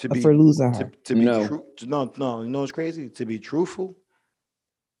heart to for be losing to her? to be No. true. No, no. You know what's crazy? To be truthful,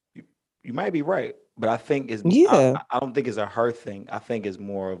 you, you might be right, but I think it's Yeah. I don't think it's a her thing. I think it's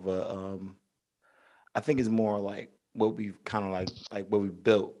more of a I think it's more like what we've kind of like what we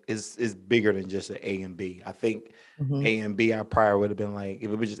built is bigger than just an A and B. I think Mhm. A and B, I probably would have been like,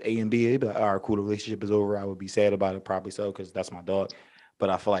 if it was just A and B, it'd be like, all right, cool, the relationship is over. I would be sad about it, probably so, because that's my dog. But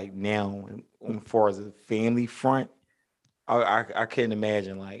I feel like now, as far as a family front, I couldn't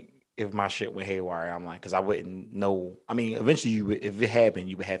imagine like if my shit went haywire. I'm like, because I wouldn't know. I mean, eventually you would, if it happened,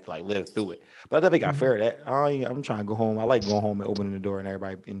 you would have to like live through it. But I definitely got Mhm. fair that. Oh, yeah, I'm trying to go home. I like going home and opening the door and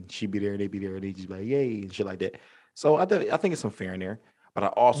everybody and she be there, they be there, they just be like, yay and shit like that. So I think it's some fair in there. But I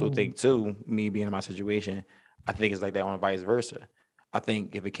also Mhm. think too, me being in my situation, I think it's like that on vice versa. I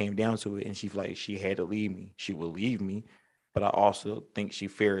think if it came down to it and she feel like she had to leave me, she would leave me. But I also think she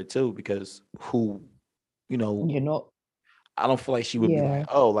feared it too because who, you know, You know, I don't feel like she would be yeah.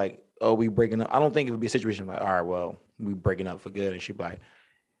 like, oh, we breaking up. I don't think it would be a situation like, all right, well, we breaking up for good, and she'd be like,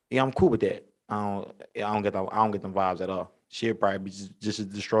 yeah, I'm cool with that. I don't get them vibes at all. She'd probably be just as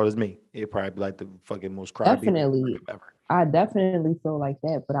distraught as me. It'd probably be like the fucking most crybaby Definitely. breakup ever. I definitely feel like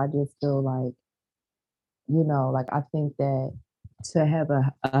that, but I just feel like, like I think that to have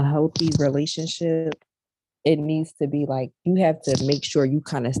a healthy relationship, it needs to be like you have to make sure you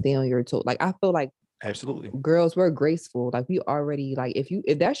kind of stay on your toes. Like I feel like Absolutely. girls were graceful. Like we already like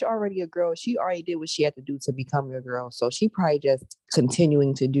if that's already a girl, she already did what she had to do to become your girl. So she probably just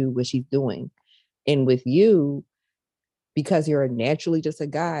continuing to do what she's doing. And with you, because you're naturally just a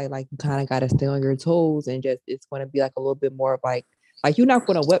guy, like you kind of got to stay on your toes and just it's going to be like a little bit more of like you're not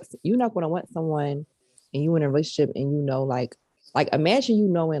going to want someone and you in a relationship and like imagine you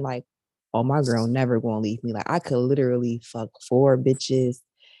knowing like oh my girl never going to leave me. Like I could literally fuck 4 bitches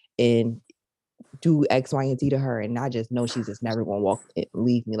and do X, Y, and Z to her, and I just know she's just never gonna walk and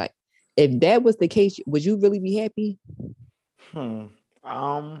leave me. Like, if that was the case, would you really be happy? Hmm.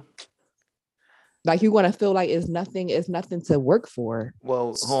 Um. Like you're gonna feel like it's nothing to work for.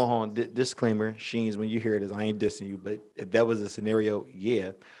 Well, hold on. Disclaimer, Sheens, when you hear this, I ain't dissing you, but if that was a scenario,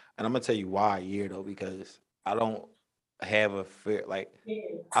 yeah. And I'm gonna tell you why, yeah, though, because I don't have a fair like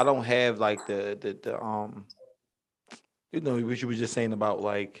I don't have like the what you were just saying about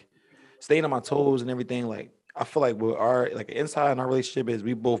like staying on my toes and everything. Like I feel like with our like inside in our relationship is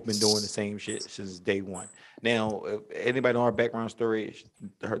we both been doing the same shit since day one. Now, if anybody know our background story,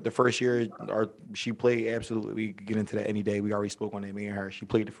 the first year, she played absolutely. We could get into that any day. We already spoke on it, me and her. She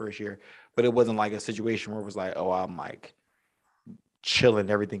played the first year, but it wasn't like a situation where it was like, oh, I'm like chilling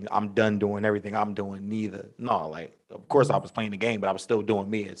everything. I'm done doing everything I'm doing. Neither. No, like of course I Mhm. was playing the game, but I was still doing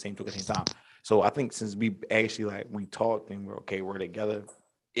me at the same time. So I think since we actually like we talked and we're okay, we're together,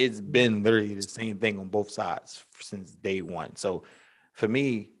 it's been literally the same thing on both sides since day one. So for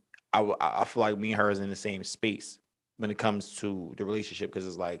me, I feel like me and her is in the same space when it comes to the relationship because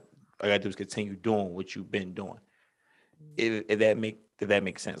it's like all I gotta do is continue doing what you've been doing. If that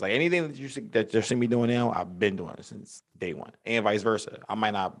makes sense. Like anything that that you're seeing me doing now, I've been doing it since day one, and vice versa. I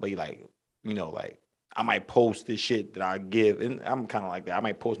might not be like, like I might post this shit that I give, and I'm kind of like that. I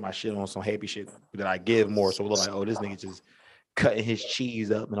might post my shit on some happy shit that I give more, so it look like, oh, this nigga just cutting his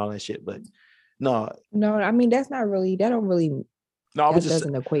cheese up and all that shit. But no, No, I mean that's not really that don't really no, I was that just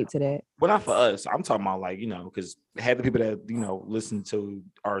doesn't equate to that. well, not for us. I'm talking about like because half the people that listen to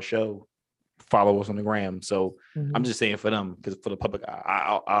our show follow us on the gram. So I'm Mhm. just saying for them because for the public,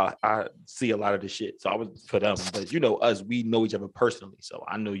 I see a lot of this shit. So I was for them, but us, we know each other personally. So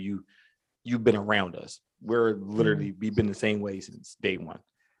I know you've been around us. Mhm. We've been the same way since day one.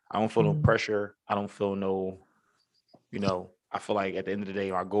 I don't feel no Mhm. pressure. I don't feel no, I feel like at the end of the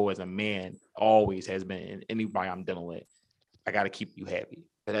day, our goal as a man always has been and anybody I'm dealing with, I got to keep you happy.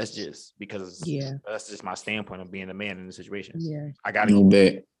 But that's just because Yeah. that's just my standpoint of being a man in the situation. Yeah. I got to No keep.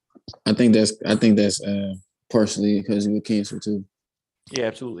 bet. I think that's partially because you were cancer too. Yeah,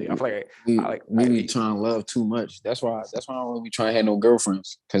 absolutely. I feel like I We like we be trying to love too much. That's why I don't really be trying to have no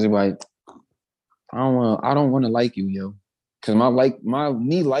girlfriends. Cause it's like I don't want to like you, yo. Cause my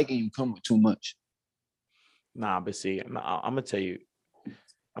me liking you come with too much. nah, but see, I'm gonna tell you,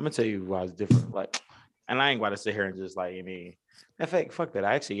 I'm gonna tell you why it's different. Like, and I ain't gotta sit here and just like, I mean, in fact, fuck that.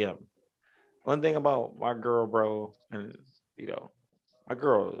 I actually am. One thing about my girl, bro, and you know, my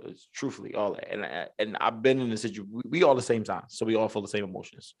girl is truthfully all that, and I've been in the situation. We all the same time, so we all feel the same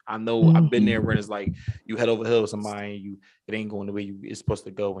emotions. I know I've been there when it's like you head over hill with somebody, and it ain't going the way it's supposed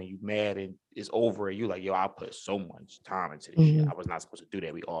to go, and you mad and it's over, and you like, yo, I put so much time into this shit. I was not supposed to do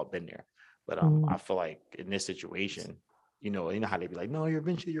that. We all been there, but I feel like in this situation, you know how they be like, no, you're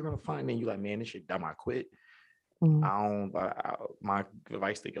eventually you're gonna find it. And you like, man, this shit dumb. I quit. I don't. My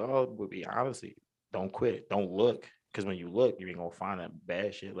advice to y'all would be honestly, don't quit. Don't look. Because when you look, you ain't gonna find that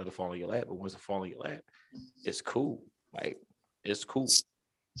bad shit. Let it fall in your lap. But once it fall in your lap, it's cool. Like it's cool.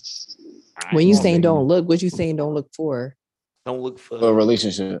 When you saying don't look, what you saying don't look for? Don't look for a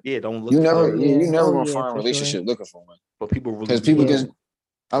relationship. Yeah, don't look. You never, for you never gonna find a relationship sure. looking for one. But people really because people can.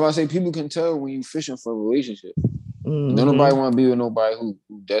 I about to say people can tell when you fishing for a relationship. Mm-hmm. Don't nobody want to be with nobody who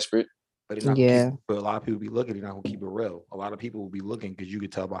desperate. But but a lot of people be looking. They're not gonna keep it real. A lot of people will be looking because you can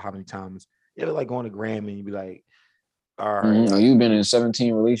tell by how many times you ever like going to Graham and you be like, all right, you've been in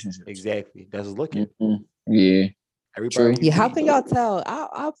 17 relationships. Exactly. That's looking. Yeah. Everybody. Yeah. How can y'all tell?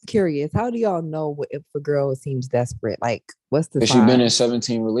 I'm curious. How do y'all know if a girl seems desperate? Like, what's the? Because she's been in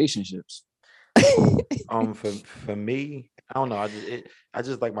 17 relationships. For me, I don't know. I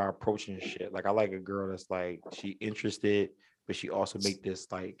just like my approach and shit. Like I like a girl that's like she interested, but she also make this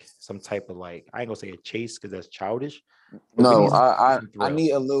like some type of like I ain't gonna say a chase because that's childish. No, I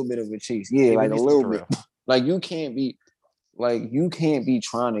need a little bit of a chase. Yeah, like a little bit. Like you can't be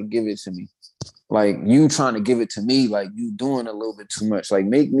trying to give it to me. Like you trying to give it to me, like you doing a little bit too much. Like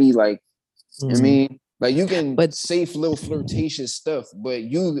make me like I mean, like you can safe little flirtatious stuff, but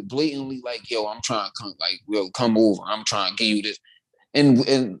you blatantly like, yo, I'm trying to come, like, yo, come over. I'm trying to give you this.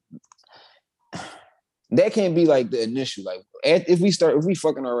 And that can't be like the initial. Like if we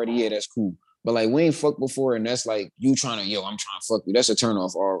fucking already, yeah, that's cool. But like we ain't fucked before, and that's like you trying to, yo, I'm trying to fuck you. That's a turn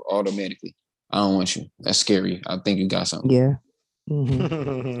off automatically. I don't want you. That's scary. I think you got something. Yeah.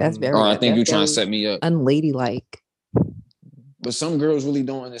 Mm-hmm. That's very. Or I think you're trying to set me up. Unladylike. But some girls really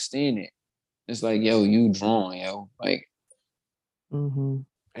don't understand it. It's like, yo, you drawing, yo. Like. And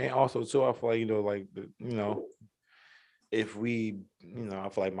also too, I feel like like if we, I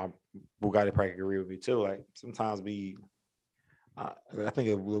feel like my Bugatti probably agree with me too. Like sometimes I think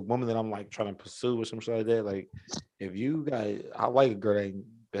a woman that I'm like trying to pursue or some shit like that. Like if you got, I like a girl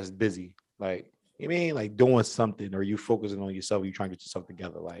that's busy. Like you mean like doing something or you focusing on yourself. You trying to get yourself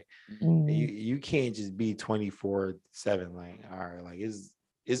together. Like you can't just be 24/7. Like all right, like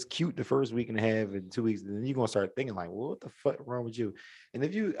it's cute the first week and a half and 2 weeks, and then you're gonna start thinking like, well, what the fuck wrong with you? And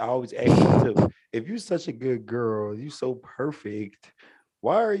I always ask you too, if you're such a good girl, you so perfect,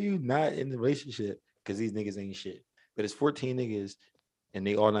 why are you not in the relationship? Because these niggas ain't shit. But it's 14 niggas and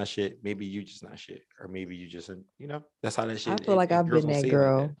they all not shit. Maybe you just not shit, or maybe you just that's how that shit. I feel like I've been that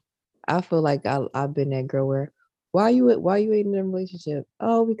girl. Like I feel like I've been that girl where why you ain't in a relationship?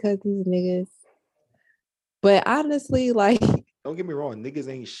 Oh, because these niggas. But honestly, like. Don't get me wrong, niggas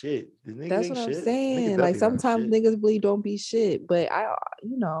ain't shit. That's what I'm saying. Like sometimes niggas really don't be shit, but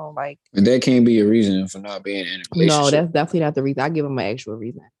like that can't be a reason for not being in a relationship. No, that's definitely not the reason. I give them an actual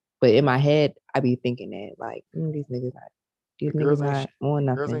reason, but in my head, I be thinking that like these niggas not on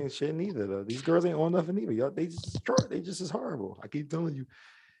nothing. Girls ain't shit neither though. These girls ain't on nothing either. Y'all, they just as horrible. I keep telling you,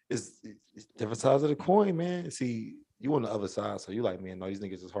 it's different sides of the coin, man. See, you on the other side, so you like, man, no, these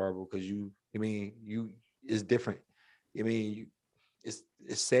niggas is horrible because it's different. I mean, it's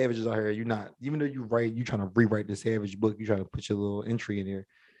savages out here. You're not, even though you trying to rewrite the savage book. You trying to put your little entry in there.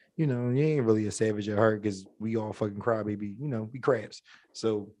 You ain't really a savage at heart because we all fucking cry, baby. We crabs.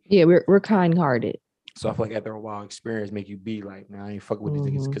 So yeah, we're kind-hearted. So I feel like after a while, experience make you be like, nah, I ain't fucking with these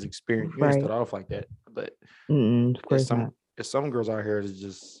niggas because experience. You ain't start off like that, but there's some girls out here that's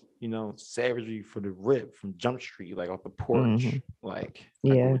just savagery for the rip from Jump Street, like off the porch. Like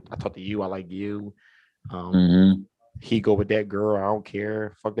I talk to you, I like you. He go with that girl. I don't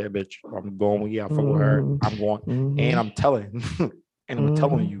care. Fuck that bitch. I'm going with you. I fuck with her. I'm going, and I'm telling, I'm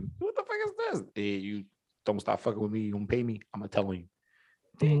telling you, what the fuck is this? Hey, you don't stop fucking with me. You don't pay me. I'm gonna tell you.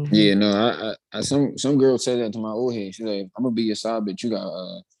 Yeah, no, I some girl said that to my old head. She's like, I'm gonna be your side bitch. You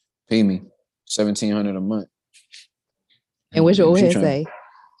gotta pay me $1,700 a month. And what's your old head say?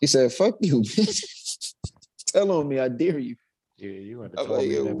 He said, "Fuck you, bitch. Tell on me. I dare you." Yeah, you want to tell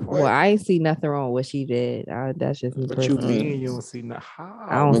me at that point. Well, I ain't see nothing wrong with what she did. That's just me personally. What you mean you don't see nothing? How?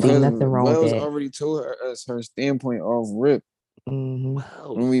 I don't see nothing wrong with that. Wells already told us her standpoint off rip. When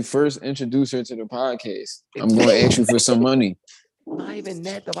we first introduced her to the podcast, I'm going to ask you for some money. Not even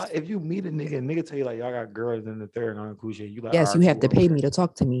that. If you meet a nigga tell you like y'all got girls in the third and all that cool shit, you like, Yes, all you right, have to cool, pay okay. me to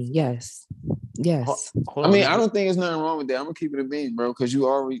talk to me. Yes. Yes. Hold I on, mean, let I me, don't think there's nothing wrong with that. I'm gonna keep it a bean, bro, because you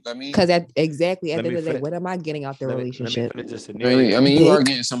already. I mean, Because exactly at let the me end of the day, finish. what am I getting out the Let me relationship? finish this I scenario. mean, you are Dick.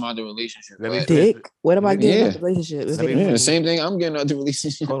 getting some out of the relationship, Let me but finish. Dick. What am I Let me getting out yeah, the relationship if let it me ain't yeah, finish. money? same thing. I'm getting out the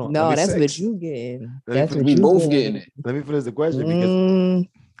relationship. Hold on. Let No, me that's what Sex. you getting. let me That's finish. what We you both getting getting. it. Let me finish the question because Mm,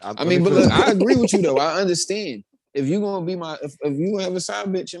 I let me mean, but finish. look, I agree with you though. I understand. If you gonna be if you gonna have a side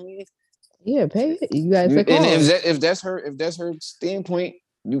bitch, I mean, yeah, pay it. You gotta take and off. if that's her standpoint,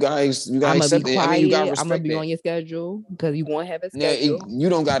 you gotta I'm gonna be accept it. I mean, you gotta quiet. I'm gonna respect be that. on your schedule because you gonna have a Now schedule. you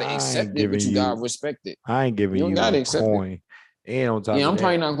don't gotta I accept ain't it, but giving you gotta you. respect it. I ain't giving You don't you gotta a accept it. coin. And on top Yeah, of I'm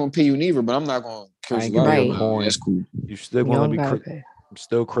probably that, not gonna pay you neither, but I'm not gonna I curse ain't you out. giving you I'm a Right. like, oh, that's coin. cool. You still You gonna let don't me. gotta pay. I'm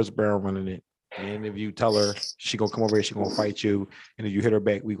still Chris Brown running it. And if you tell her she gonna come over here, she gonna fight you, and if you hit her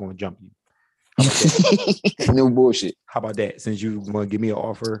back, we gonna jump you. How about that? No bullshit. How about that? Since you want to give me an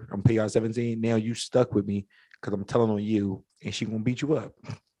offer, I'm pay y'all 17. Now you stuck with me because I'm telling on you, and she gonna beat you up.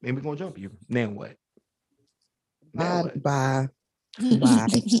 Maybe gonna jump you. Now what? Now what? Bye. Bye. I'm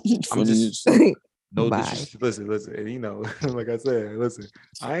Funny as just shit. no Bye. disrespect. Listen, and you know, like I said, listen,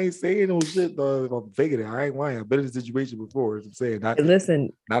 I ain't saying no shit though. If I'm faking it, I ain't lying. I've been in this situation before. As I'm saying,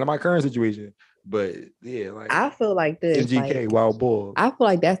 Listen, not in my current situation, but yeah, like I feel like this. MGK, Like Wild Bull. I feel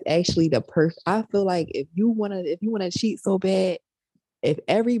like that's actually the I feel like if you wanna cheat so bad, if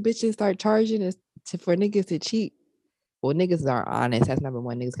every bitch start charging for niggas to cheat, well, niggas aren't honest. That's number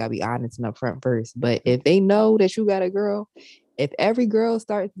one. Niggas gotta be honest and upfront first. But if they know that you got a girl, if every girl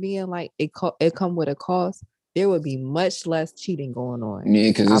starts being like it come with a cost, there would be much less cheating going on. Yeah,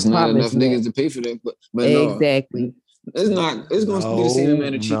 because I it's not promise enough you that. niggas to pay for that. But no, Exactly. it's not. It's going to be the same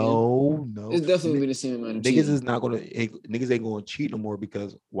amount of cheating. No. It's definitely be the same amount of Niggas cheating. is not gonna niggas ain't gonna cheat no more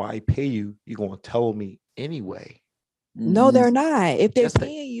because why pay you? You gonna tell me anyway. No, Mhm. they're not. If they're Yes,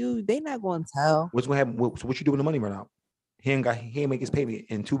 paying you, they're not going to tell. what's gonna happen? So what you doing the money right now? He ain't make his payment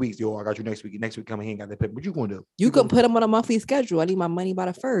in 2 weeks. Yo, I got you next week. Next week coming, he ain't got that payment. What you gonna do? You can put them on a monthly schedule. I need my money by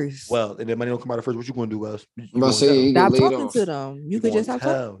the first. Well, and the money don't come out the first. What you gonna do, Wes? I'm You about to gonna say tell? you get Stop laid talking off. to them. You You could gonna just stop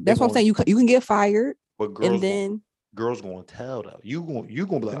talking. tell? That's what I'm saying. You can get fired, But girls, and then girls gonna tell though. You gonna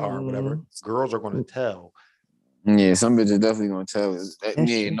be like, all right, whatever. Girls are gonna tell. Yeah, some bitches definitely gonna tell us. That's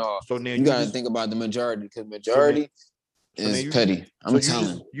Yeah, true. no. So now You you gotta just think about the majority because so now, majority so now is you petty. so I'm you just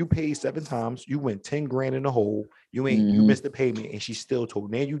telling. you paid 7 times. You went 10 grand in the hole. You Mhm. missed the payment, and she still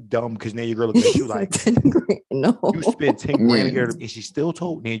told. Now you dumb because now your girl looking at you like no. you spent 10 grand to Yeah. get her, and she still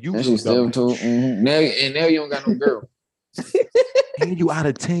told. Now you And feel she still dumb. told. Now you don't got no girl. And you out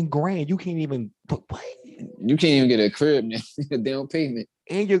of 10 grand. You can't even what? You can't even get a crib now. A down payment.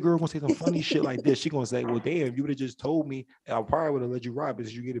 And your girl gonna say some funny shit like this. She gonna say, well, damn, you would have just told me, I probably would have let you ride, but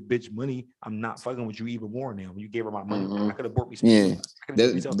since you get a bitch money, I'm not fucking with you even more now. When you gave her my money, I could have bought me some Yeah. shoes. I could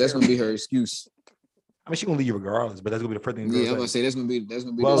have resale That's gonna be therapy. her excuse. I mean, she gonna leave you regardless, but that's gonna be the first thing the girl Yeah, I'm gonna say. say that's gonna be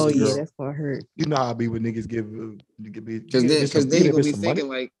the Well, Oh the yeah, excuse. girl, that's gonna hurt. you know how I be when niggas give Cause then you he get a gonna bitch be some money. thinking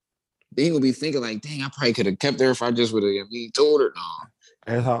like dang, I probably could have kept her if I just would have told her. No.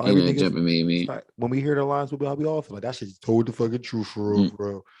 That's how Ain't every that nigga. jumping me. Like, when we hear the lines, we all feel like that shit's told the fucking truth for real,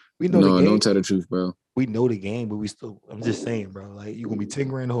 bro. We know the No, don't game. tell the truth, bro. We know the game, but we still. I'm just saying, bro. Like you gonna be 10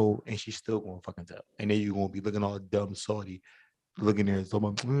 grand whole, and she's still gonna fucking tell, and then you gonna be looking all dumb, salty, looking there and talking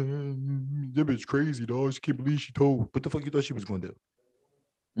about that bitch crazy, dog. She can't believe she told. What the fuck you thought she was gonna do?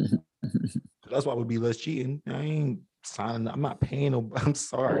 So that's why I would be less cheating. I ain't signing. I'm not paying no. I'm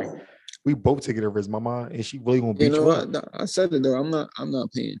sorry. We both taking a risk, mama, and she really gonna beat you up. I said it though. I'm not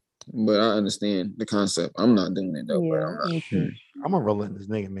paying, but I understand the concept. I'm not doing it though. But Yeah. I'm not. I'm a relentless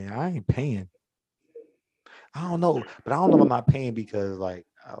nigga, man. I ain't paying. I don't know, but I don't know if I'm not paying because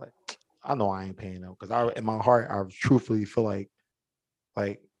I know I ain't paying though. Because in my heart, I truthfully feel like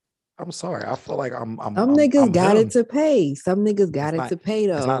I'm sorry. I feel like Some niggas got him. it to pay. Some niggas got It's it not to pay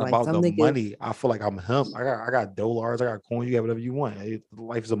it's though. not Like about some the niggas. money. I feel like I'm him. I got dollars, I got coins, you got whatever you want.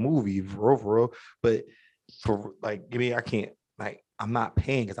 Life's a movie, for real. But for like, give me, I can't like I'm not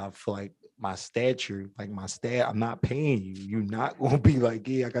paying because I feel like my stature, like my stat, I'm not paying you. You're not gonna be like,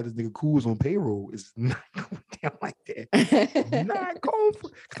 yeah, I got this nigga Coos on payroll. It's not going down like that. Not going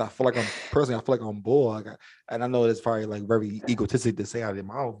for because I feel like I'm bored. And I know it's probably like very egotistic to say out of your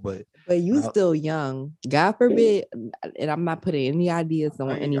mouth, but But you still young. God forbid, and I'm not putting any ideas on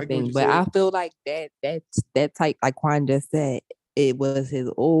I get what anything, you but said. I feel like that type, like Quan just said, it was his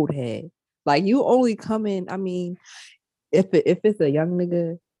old head. Like you only come in, I mean, if it's a young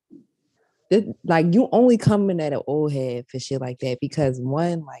nigga, like you only coming at an old head for shit like that because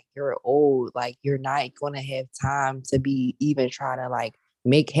one, like you're old, like you're not gonna have time to be even trying to like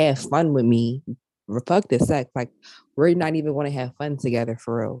have fun with me fuck the sex. Like, we're not even going to have fun together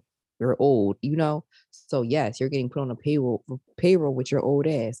for real. You're old, you know? So yes, you're getting put on a payroll with your old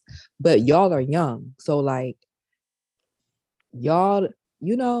ass. But y'all are young. So like y'all,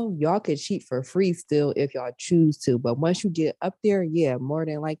 you know, y'all could cheat for free still if y'all choose to. But once you get up there, yeah, more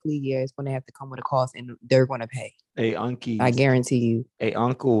than likely, yeah, it's gonna have to come with a cost and they're gonna pay. Hey, I unkies. guarantee you. Hey,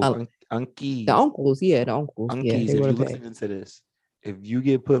 uncles. The Unkies. uncles, yeah, the uncles, yeah, Unkies, they're if gonna you pay. listening to this, if you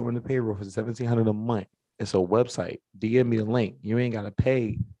get put on the payroll for $1,700 a month, it's a website. DM me the link. You ain't gotta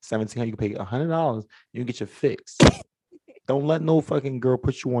pay $1,700. You can pay $100. You can get your fix. Don't let no fucking girl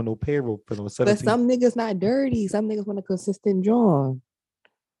put you on no payroll for no But 17. some niggas not dirty. Some niggas want a consistent job.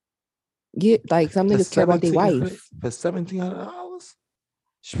 Get like some niggas care about their wife. For $1,700.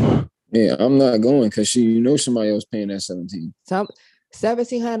 Yeah, I'm not going because you know somebody else paying that 17. Some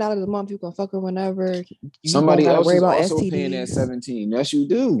 $1,700 a month. You can fuck her whenever. You Somebody don't gotta else worry is about also STDs. paying that 17. Yes, you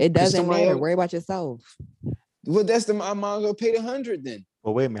do. It 'Cause doesn't somebody matter. else- Worry about yourself. Well, that's the I might as well pay the 100 then.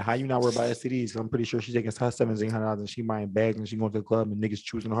 But wait a minute, how you not worried about STDs? I'm pretty sure she's taking her $1,700 and she buying bags and she going to the club and niggas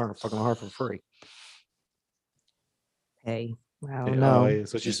choosing her and fucking her for free. Hey, I Yeah, don't know. yeah.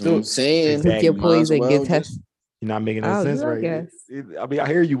 So she's That's what I'm still saying. Exactly. Pick your Might as poison. well Get just- tested. you're not making that Oh, sense, yeah, I right? guess. I mean, I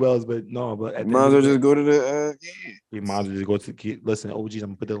hear you, Wells, but no, but at the Might end as well of the just go to the you might as well just go to listen, OGs. I'm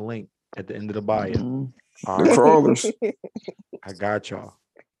gonna put the link at the end of the bio. Mhm. All The right, crawlers. I got y'all.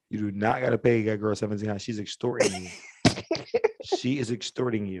 You do not gotta pay that girl $1,700. She's extorting you. She is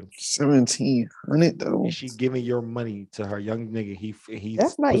extorting you. 1,700 though. And she giving your money to her young nigga. He's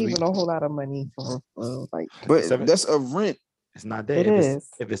That's not supposed to be- even a whole lot of money for like. But Seven- that's a rent. It's not that. It if is. It's,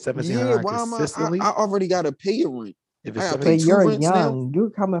 if it's Yeah, $1,700 why am consistently, I already gotta pay a rent. if I it's gotta But pay 17, two you're rents now? young. You're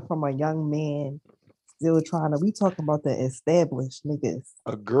coming from a young man, still trying to. We talking about the established niggas.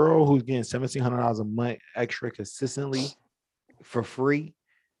 a girl who's getting $1,700 a month extra consistently for free,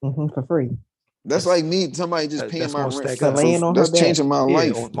 For free. That's like me, somebody just That- paying that's my gonna rent. stack So up. laying on her That's back. changing my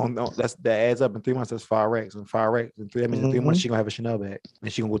life. That adds up in 3 months. That's 5 racks and 5 racks. And that means in 3 months she gonna have a Chanel bag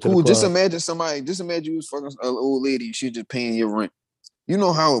and she gonna go to Cool. the club. Just imagine you was fucking an old lady and she just paying your rent. You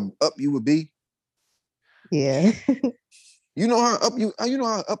know how up you would be? Yeah. You know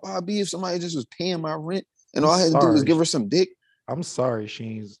how up I'd be if somebody just was paying my rent and I'm all I had to do was sorry. give her some dick. I'm sorry,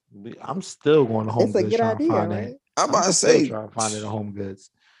 Sheens. I'm still going to Home It's a Goods good trying to idea, find right? that. I'm about to still say trying to find it at Home Goods.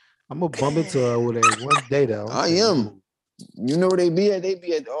 I'm gonna bump into her over there one day though. I am. You know where they be at? They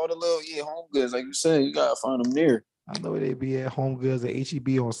be at all the little Home Goods, like you said. You gotta find them there. I know where they be at Home Goods at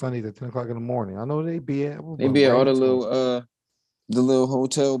HEB on Sundays at 10 o'clock in the morning. I know where they be at. They be at all the little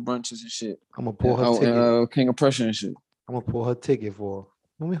hotel brunches and shit. I'm gonna pull her Out ticket. in King of Prussia and shit. I'm gonna pull her ticket for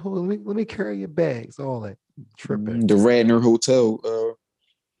her. Let me carry your bags, all that. Tripping. The Radnor Hotel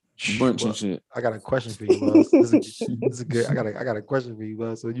brunch Well, and shit. I got a question for you, Wells. This is good. I got a question for you,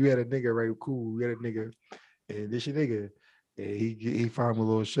 Wells. So you had a nigga, right? Cool. You had a nigga, and this your nigga. And he found a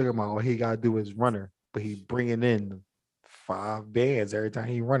little sugar mom. All he gotta do is run her, but he bringing in 5 bands every time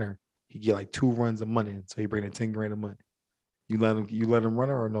he run her. He get like 2 runs a month in, so he bring in 10 grand a month. You let him run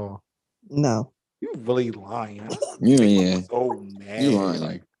her or no? No. You really lying? Yeah. So mad. You lying.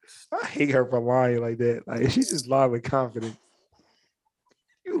 Like I hate her for lying like that. Like she just lied with confidence.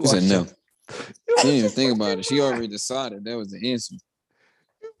 You said no. You She didn't even think about it. She already decided that was the answer.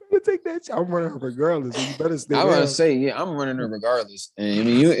 better take that. I'm running her regardless. So you better stay I was there. to say, yeah, I'm running her regardless. And I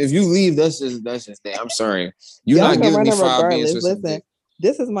mean, if you leave, that's just that. I'm sorry. You're Y'all not can giving run me it 5 bands regardless. for some Listen, dick.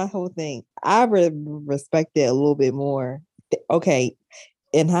 this is my whole thing. I respect it a little bit more. Okay,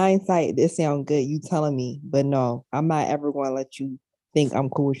 in hindsight, this sounds good. You telling me, but no, I'm not ever going to let you think I'm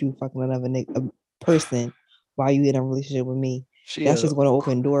cool with you fucking another person while you in a relationship with me. That's just going to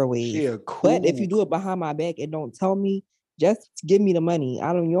open doorways. But if you do it behind my back and don't tell me, just give me the money. You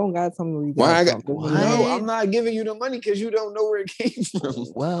don't gotta tell me where you got it from. No, I'm not giving you the money because you don't know where it came from.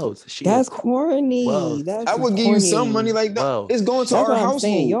 Well, that's corny. Well, That's I would give you some money like that. Well, it's going to that's our what I'm household.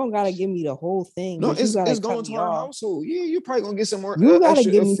 saying. You don't gotta give me the whole thing. No, it's going to our household. Yeah, you're probably gonna get some more. You gotta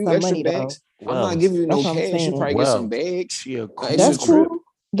extra, give me a few some extra money bags. though. I'm not giving you no That's what I'm cash. You saying. probably get some bags. She a extra That's trip. cool.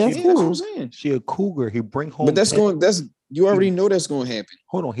 That's Yeah, that's what I'm cool. saying. She a cougar. He bring home. But that's 10, you already know that's going to happen.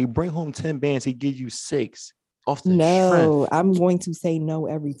 Hold on. He bring home 10 bands. He give you 6 off the No, strength. I'm going to say no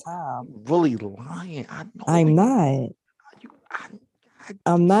every time. You really lying. I know. I'm not. I,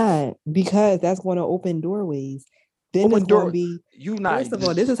 I'm not, because that's going to open doorways. Then Open it's going door- to be. you not. First of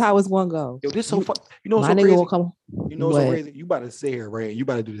all, this is how it's going to go. Yo, this so fun. You know what's My so nigga crazy? will come. You know what's so What? crazy? You about to sit here, right? You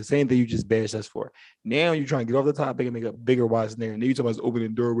about to do the same thing you just bashed us for. Now you trying to get off the topic and make a bigger wise there. And then you talking about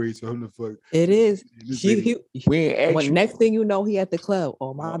opening doorways for him to fuck. It is. This He, nigga- he, we ain't when asked you. next thing you know, he at the club.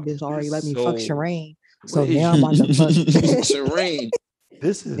 Oh, my Oh, bitch already this let me fuck so- Shireen. So What is now I'm about to fuck. Shireen.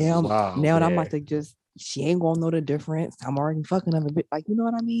 This is Now, wild. now I'm man. about to just. She ain't gonna know the difference. I'm already fucking them a bit. Like, you know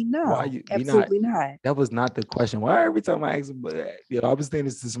what I mean? No, Why you- we absolutely not. That was not the question. Why every time I ask, I was saying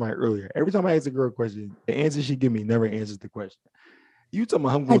this to somebody earlier. Every time I ask a girl a question, the answer she give me never answers the question. You talking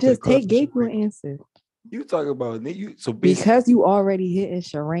about I'm I going to the just club? gave you an answer. You talking about you? So basically, Because you already hitting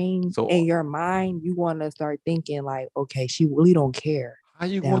Shireen So- in your mind, you want to start thinking like, okay, she really don't care. how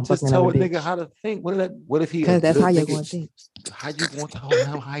you Damn, going to just fucking tell a another nigga bitch. how to think? What if he? a Because that's good how you're nigga? going to think. How you going to tell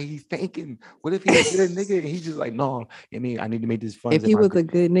him how he's thinking? What if he's a good nigga and he's just like, no, I mean, I need to make this fun. If he was a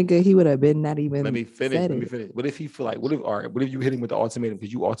good nigga, he would have been not even. Let me finish. said Let me it. finish. What if he feel like? What if you hit him with the ultimatum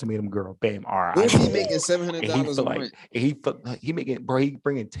because you ultimatum girl? Bam. All right. What if I he know. making $700 And he a feel like month? and he making bro. He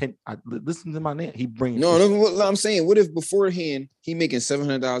bringing 10. Listen to my name. He bringing No, what I'm saying, what if beforehand he making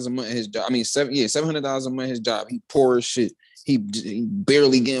 $700 a month at his job? I mean, $700 a month at his job. He poor as shit. He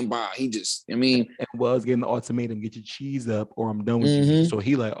barely getting by. He just, I mean, and was getting the ultimatum. Get your cheese up, or I'm done with you. So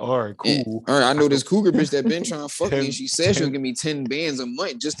he like, all right, cool. All right, I know this go- cougar bitch that been trying to fuck me. 10 And she said she'll 10 give me 10 bands a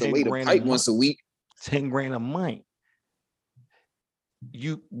month just to 10 lay the grand a pipe month. once a week. 10 grand a month.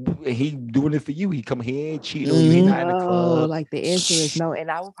 He doing it for you. He come here cheating on you. He not in the Oh, club. like the answer is no. And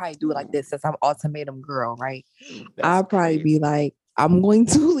I would probably do it like this since I'm ultimatum girl, right? That's I'll probably crazy. be like, I'm going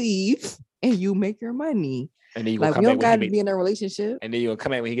to leave and you make your money. And then you Like, come we back don't when he got to make, be in a relationship. and then you gonna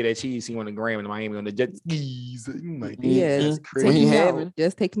come back when he get that cheese. He on the gram in Miami on the jet skis. You like, Yeah, that's take crazy. When he me having- out.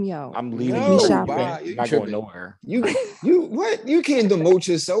 Just take me out. I'm leaving No, you. shopping. bye. You're You not going tripping. nowhere. You what? You can't demote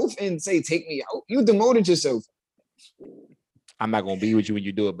yourself and say take me out. You demoted yourself. I'm not gonna be with you when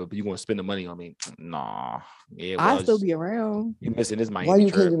you do it, but you gonna spend the money on me. Nah. Yeah, I well, still be around you missing this Miami Why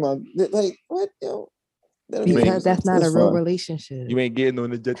you trip. can't do my like what? Yo, that don't You make ain't- because that's not a that's real fine. relationship. You ain't getting on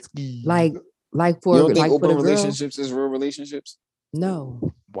the jet ski. Like for You don't think like for open the girl. relationships is real relationships? No,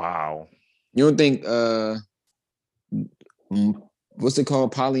 Wow. You don't think what's it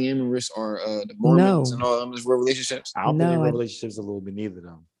called, polyamorous or the Mormons No. and all them is real relationships? I don't think No, real I- relationships a little bit neither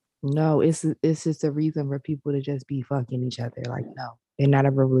though. no, it's just a reason for people to just be fucking each other. Like, no, they're not a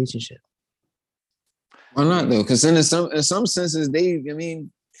real relationship. Why not though? Because in some senses they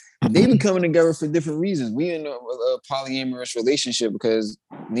be coming together for different reasons. We in a polyamorous relationship because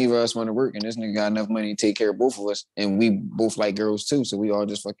neither of us want to work, and this nigga got enough money to take care of both of us, and we both like girls too, so we all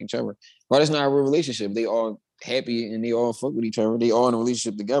just fuck each other. Why that's not a real relationship? They all happy and they all fuck with each other. They all in a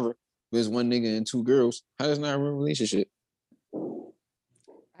relationship together. There's one nigga and two girls. How that's not a real relationship?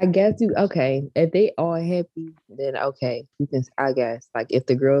 I guess okay. If they all happy, then okay. You can. I guess like if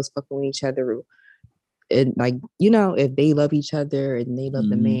the girls fucking with each other, and like if they love each other and they love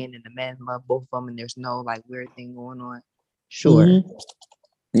the Mhm. man and the man love both of them, and there's no like weird thing going on. Sure,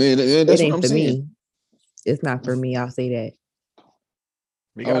 Yeah, that's it what ain't I'm for saying. me. It's not for me. I'll say that.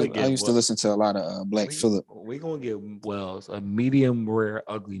 We I gotta used to listen to a lot of Black Phillip. We gonna get a medium rare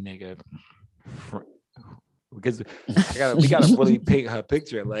ugly nigga. Because we gotta really paint her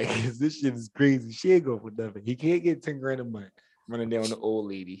picture. Like this shit is crazy. She ain't going for nothing. He can't get 10 grand a month running down the old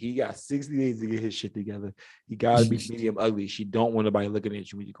lady. He got 60 days to get his shit together. He gotta be medium ugly. She don't want nobody looking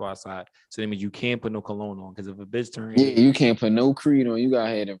at you when you go outside. So that means you can't put no cologne on. Because if a bitch turn, Yeah, you can't put no Creed on. You gotta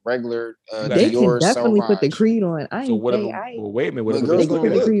have a regular They can Dior definitely put the Sauvage. creed on. I so ain't whatever. say I. Well, wait a minute. But Whatever girls They bitch can gonna put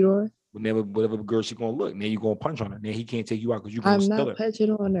the look. creed on. whatever girl she gonna look. Now you gonna punch on her. Now he can't take you out because you gonna I'm steal her. not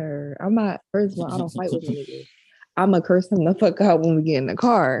punching on her. I'm not. First of all, I don't fight with a nigga. I'm gonna curse him the fuck out when we get in the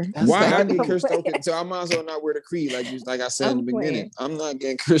car. Why I So get I'm cursed out? playing. So I might as well not wear the Creed, like I said in the I'm beginning. playing. I'm not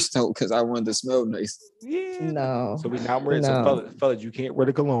getting cursed out because I want to smell nice. Yeah. No. So we not wearing. No. So fellas, you can't wear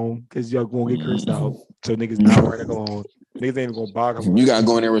the cologne because y'all gonna get cursed out. So niggas not wearing the cologne. Niggas ain't gonna buy cologne. You gotta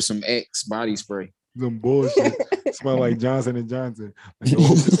go in there with some Axe body spray. Some bullshit. Smell like Johnson and Johnson. Like, I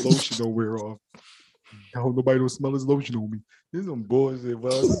hope this lotion don't wear off. I hope nobody don't smell this lotion on me. This is some bullshit, bro.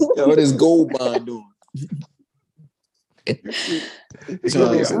 Yo, this gold bond doing.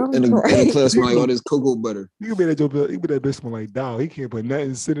 So in the club smell like all this cocoa butter. You can be that bitch smell like Dow. He can't put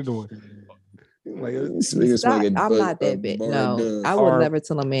nothing sitting on. Like, This nigga smell like I'm not that bit. No, I would never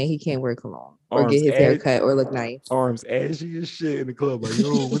tell a man he can't wear cologne or get his hair cut or look nice. Arms ashy as shit in the club. Like,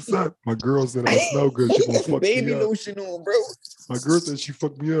 yo, what's up? My girl said if I smell good, she gonna fuck baby me up. lotion on, bro. My girl said she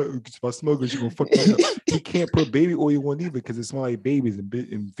fucked me up. If I smell good, she gonna fuck me up. He can't put baby oil on either because it smell like babies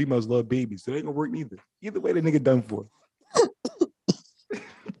and females love babies. So it ain't gonna work neither. Either way, the nigga done for.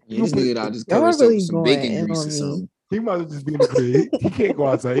 Yeah, this nigga out just Y'all cover himself really with some going bacon in grease on or me. something. He might as well just be in the crib. He can't go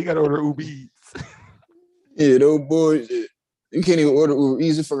outside. He gotta order Uber Eats. Yeah, no bullshit. You can't even order Uber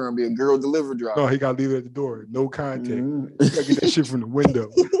Eats for gonna be a girl delivery driver. No, he gotta leave it at the door. No contact. Mhm. You gotta get that shit from the window.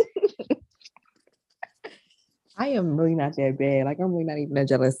 I am really not that bad. Like I'm really not even a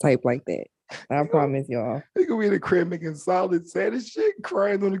jealous type like that. I promise y'all. They gonna be in the crib making solid, sad as shit,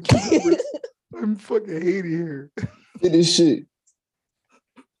 crying on the cucumbers. I'm fucking hating here. Did this shit.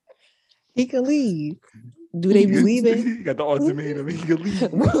 He can leave. Do they be leaving? He got the ultimatum. He can leave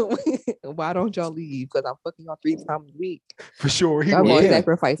Why don't y'all leave? Because I'm fucking y'all 3 times a week. for sure. He I'm gonna Yeah.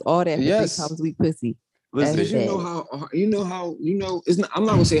 sacrifice all that for Yes. 3 times a week pussy. listen. That's Because you know how it's not. I'm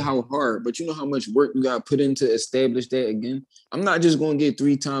not gonna say how hard, but you know how much work you gotta put in to establish that again. I'm not just gonna get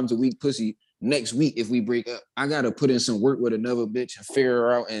 3 times a week pussy next week if we break up. I gotta put in some work with another bitch and figure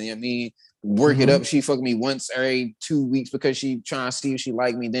her out, and I mean work it up. She fucked me once every 2 weeks because she trying to see if she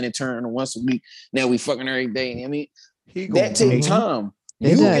like me. Then it turned to once a week. Now we fucking every day. I mean He gonna that takes make, time. It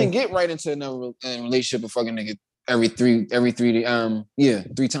You does. can get right into another relationship with fucking nigga every 3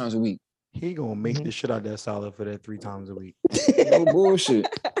 3 times a week. he gonna make the shit out that salad for that 3 times a week. No bullshit.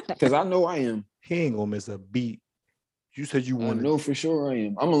 Because I know I am. He ain't gonna miss a beat. You said you I wanted. know for sure I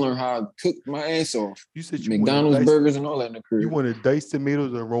am. I'm gonna learn how to cook my ass off. You said you McDonald's wanted burgers and all that in the crib. You wanted diced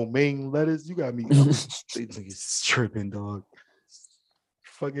tomatoes and romaine lettuce. You got me. These niggas tripping, dog.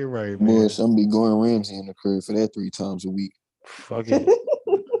 Fucking right, man. Boy, some be going Ramsay in the crib for that 3 times a week. Fucking.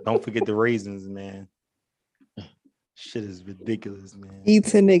 Don't forget the raisins, man. Shit is ridiculous, man. Eat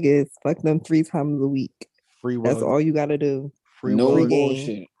 10 niggas. Fuck them 3 times a week. Free That's Wells. all you gotta do. Free No Wells. game.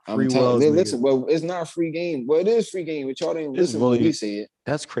 bullshit. Free I'm telling Wells, you. nigga. Listen, well, it's not free game. Well, it is free game, but y'all didn't It's listen when really- we say it.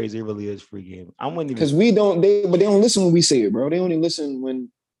 That's crazy. It really is free game. I wouldn't even. Because we don't, but they don't listen when we say it, bro. They only listen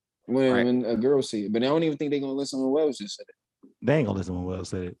when Right. when a girl say it. But I don't even think they're gonna listen when Wells just said it. They ain't gonna listen when Wells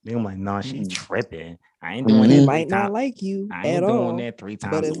said it. They gonna like, nah, she's Mm. tripping. I ain't Mhm. doing He that. might 3 not times. like you I ain't at doing all. that 3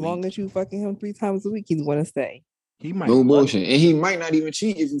 times. But a as long week. as you fucking him 3 times a week, he's gonna stay. He might No love bullshit. And he might not even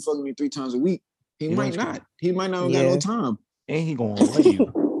cheat if you fucking me 3 times a week. He You know might what not. He might not got Yeah. no time. you, and he gonna let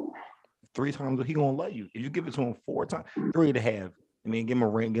you 3 times. He gonna let you. If you give it to him 4 times, 3.5. I mean, give him a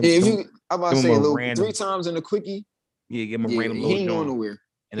ring. Give Yeah, if him, you, I'm about to give him say, a little, random- 3 times in a quickie, yeah, give him a yeah, random he little ain't going joint nowhere.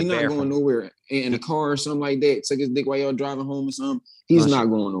 in He's the not bathroom. going nowhere. In a car or something like that. Suck his dick while y'all driving home or something. He's No, not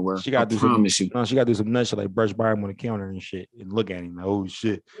going nowhere. She I got to do promise you. No, she got to do some nut shit like brush by him on the counter and shit, and look at him like, oh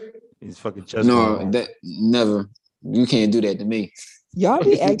shit, his fucking chest. No, going on. that never. You can't do that to me. Y'all What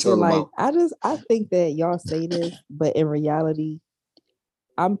be you acting talking like about? I think that y'all say this, but in reality,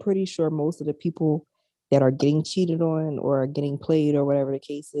 I'm pretty sure most of the people that are getting cheated on or are getting played or whatever the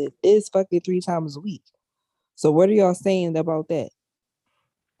case is fucking 3 times a week. So what are y'all saying about that?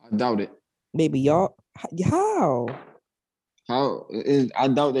 I doubt it. Maybe y'all how? I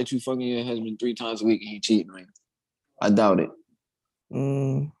doubt that you fucking your husband 3 times a week and he cheating on you. I doubt it.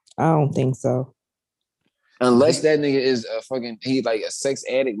 I don't think so. Unless that nigga is a fucking he like a sex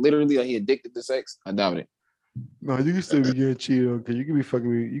addict, literally like he addicted to sex. I doubt it. No, you can still be getting cheated on because you could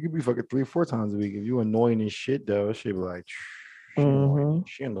be fucking 3 or 4 times a week. If you annoying as shit though, she'd be like, she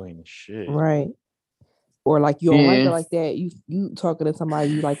annoying as shit. Right. Or like you don't like Yeah. her like that. You talking to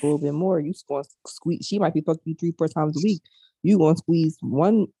somebody you like a little bit more. You going to squeeze. She might be fucking you 3, 4 times a week. You gonna squeeze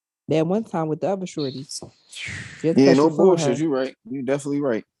one time with the other shorty. Just Yeah, 'cause no you saw bullshit. her. You right. You definitely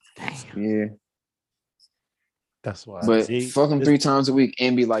right. Damn. Yeah. That's why. But see, fuck him this- 3 times a week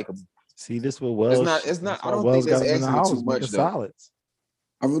and be likable. See, this what Wells. It's not- that's I why don't Wells think that's got him in the asking house too much, making though. solids.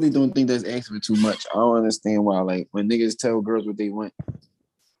 I really don't think that's asking for too much. I don't understand why. Like when niggas tell girls what they want.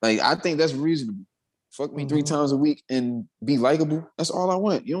 Like I think that's reasonable. Fuck me 3 times a week and be likable. That's all I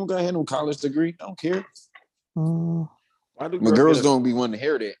want. You don't gotta have no college degree. I don't care. Mm, Why do But girls don't be wanting to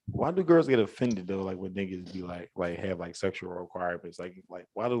hear that. Why do girls get offended though? Like when niggas be like have like sexual requirements. Like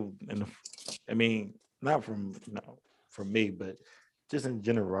why do? I mean, not from from me, but just in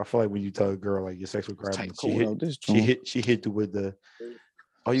general. I feel like when you tell a girl like your sex Tight requirements, cold out this she joint. hit you with the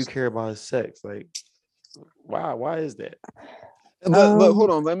all you care about is sex. Like why is that? But hold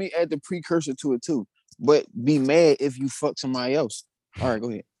on, let me add the precursor to it too. But be mad if you fuck somebody else. All right, go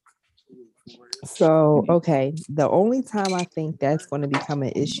ahead. So okay, the only time I think that's going to become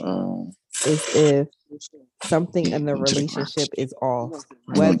an issue is if something in the relationship is off,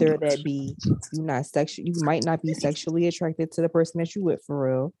 whether that be you might not be sexually attracted to the person that you with for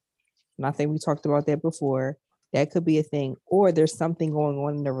real. And I think we talked about that before. That could be a thing, or there's something going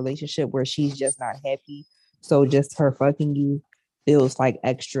on in the relationship where she's just not happy. So just her fucking you feels like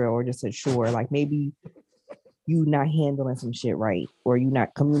extra or just a chore. Like maybe you not handling some shit right, or you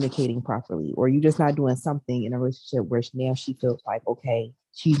not communicating properly, or you just not doing something in a relationship where now she feels like, okay,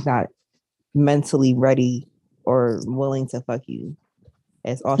 she's not mentally ready or willing to fuck you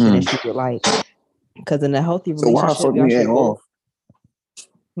as often as she would like. Because in a healthy So why relationship, fuck y'all me should at both.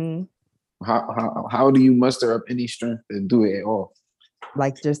 all? How do you muster up any strength to do it at all?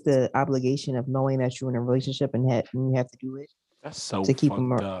 like just the obligation of knowing that you're in a relationship and you have to do it That's so to keep them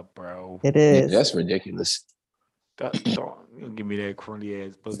fucked up. up, bro. It Yeah, is. that's ridiculous. Don't give me that crony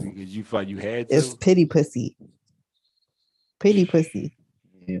ass pussy because you thought you had to. It's pity pussy. Pity pussy.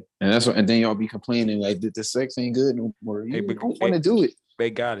 Yeah. And that's what, and then y'all be complaining like the sex ain't good no more. You but- don't want to do it. They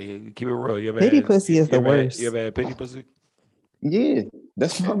got it. Keep it real. You ever Pity had, pussy is you the ever had- worst. You ever had pity pussy? Yeah,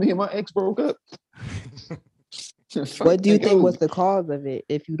 that's why me and my ex broke up. What do you think was the cause of it?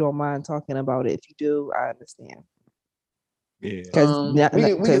 If you don't mind talking about it, if you do, I understand. Yeah. Because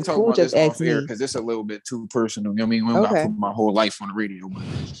we can talk about this just off air me. because it's a little bit too personal. You know what I mean? We don't gotta Okay. put my whole life on the radio. But,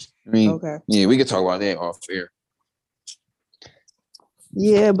 I mean, Okay. yeah, we can talk about that off air.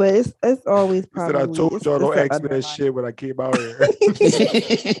 Yeah, but it's always He said, probably. I told y'all don't ask me that shit when I came out here.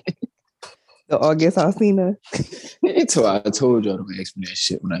 The August Alsina. I told y'all don't ask me that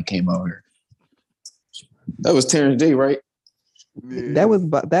shit when I came out here. That was Terrence Day, right? Yeah. That was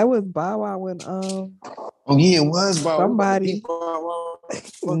Bow Wow when Oh yeah, it was Bow Wow. somebody.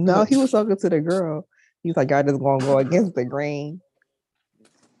 No, he was talking to the girl. He was like, "I just gonna go against the grain."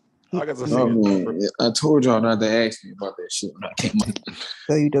 I got to Oh, see man. I told y'all not to ask me about that shit when I came out.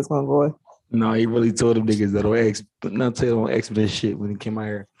 So you just gonna go? No, he really told them niggas that don't ask, but not tell don't ask me this shit when he came out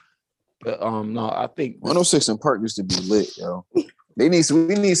here. But no, I think 106 in Park used to be lit, yo. We need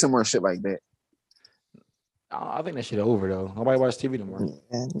some more shit like that. I think that shit over though. Nobody watch TV no more.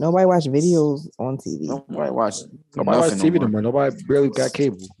 Yeah, nobody watch videos on TV. Nobody watch TV no more. Nobody barely got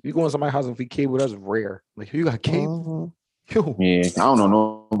cable. You go in somebody's house and feed cable, that's rare. Like you got cable? Yo. Yeah, I don't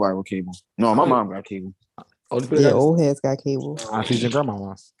know nobody with cable. No, my mom got cable. Yeah, old heads got cable. Aunties and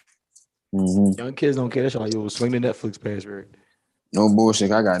grandmas. Mm-hmm. Young kids don't care. That's like yo, swing the Netflix password. No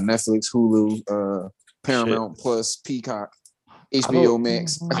bullshit. I got Netflix, Hulu, Paramount Plus, Peacock, HBO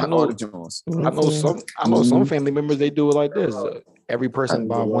Max. I know all the Jones. I know some family members they do it like this. Every person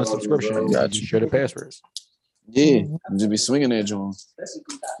buy one subscription. You got to share the passwords. Yeah, just be swinging that Jones.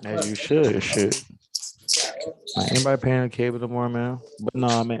 As you should. Shit. Anybody paying cable no more, man? But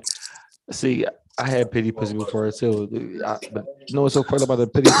no, man. See, I had pity pussy before too. But you know what's so funny about the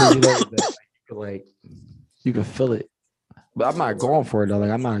pity pussy though? Is that like you can feel it. But I'm not going for it though. Like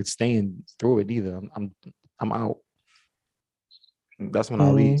I'm not staying through it either. I'm out. That's when I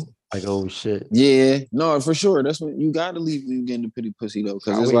leave. Like, oh shit. Yeah, no, for sure. That's when you gotta leave when you get into pity pussy though.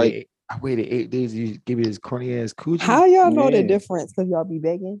 Cause it's like I waited 8 days. You give me this corny ass coochie. How y'all know the difference? Because y'all be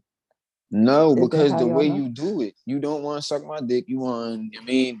begging. No, because the way you do it, you don't want to suck my dick. You want,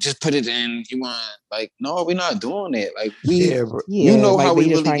 just put it in. You want, like, no, we're not doing that. Like, you know like how we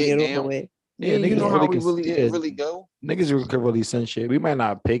really get down. Yeah, niggas know how we really go. Niggas can really send shit. We might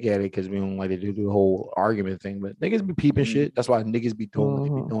not pick at it because we don't like to do the whole argument thing, but niggas be peeping shit. That's why niggas be doing what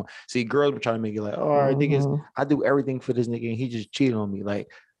they be doing. See, girls be trying to make it like, all right, niggas, I do everything for this nigga and he just cheated on me.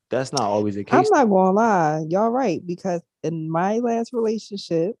 Like, that's not always the case. I'm not gonna lie, y'all right, because in my last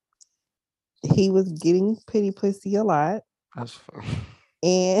relationship, he was getting pity pussy a lot. That's fun.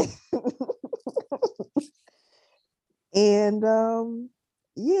 And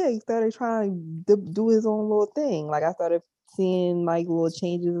yeah, he started trying to do his own little thing. Like I started seeing like little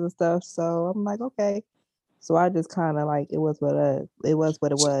changes and stuff. So I'm like, okay. So I just kind of like it was what it was.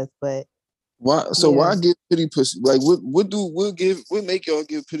 But why? So why give pity pussy? Like what make y'all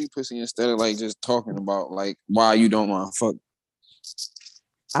give pity pussy instead of like just talking about like why you don't want to fuck?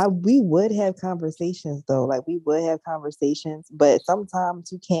 We would have conversations though. Like we would have conversations, but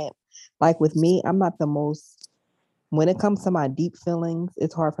sometimes you can't. Like with me, I'm not the most. When it comes to my deep feelings,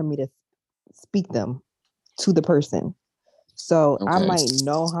 it's hard for me to speak them to the person. So I might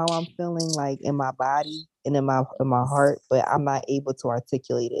know how I'm feeling, like in my body and in my heart, but I'm not able to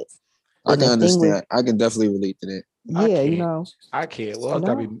articulate it. I can understand. I can definitely relate to that. Yeah, you know. I can't. Well,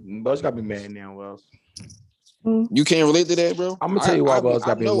 it's gotta be mad now, Wells. You can't relate to that, bro. I'm gonna tell you why Wells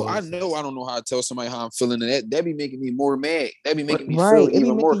got me. I know. I don't know how to tell somebody how I'm feeling. That be making me more mad. That be making me feel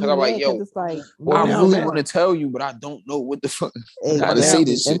even more because I'm like, yo, I really want to tell you, but I don't know what the fuck. How to say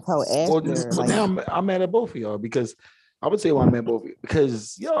this shit. Now I'm mad at both of y'all because I would say why I'm mad at both of you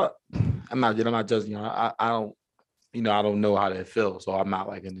because y'all. I'm not judging y'all. I don't. I don't know how that feels, so I'm not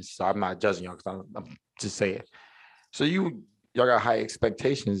like in this. So I'm not judging y'all because I'm just saying. So y'all got high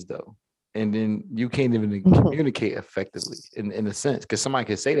expectations though. And then you can't even communicate effectively in a sense, because somebody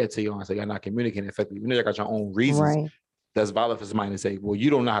can say that to you and say you're not communicating effectively. You got your own reasons. That's valid for somebody to say, well, you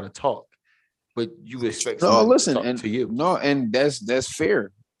don't know how to talk, but you expect somebody to talk to you. No, and that's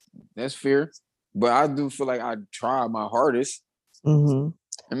fair. That's fair. But I do feel like I try my hardest. Mm-hmm.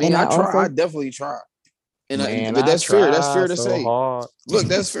 I mean, I definitely try. But that's fair. That's fair to say. Look,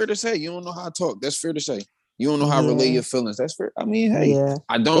 that's fair to say. You don't know how to talk. That's fair to say. You don't know how to relay Yeah. your feelings. That's fair. I mean, hey, Yeah.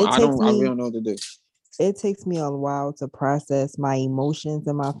 I It really takes me don't know what to do. it takes me a while to process my emotions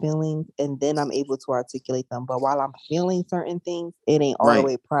and my feelings, and then I'm able to articulate them. But while I'm feeling certain things, it ain't all the Right.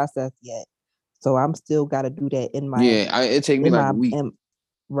 way processed yet. So I'm still got to do that Yeah, it take me in like my a week.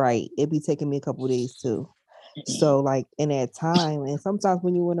 right. It be taking me a couple of days too. So like in that time, and sometimes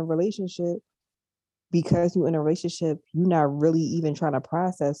when you're in a relationship, because you're in a relationship, you're not really even trying to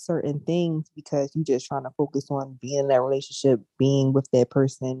process certain things because you're just trying to focus on being in that relationship, being with that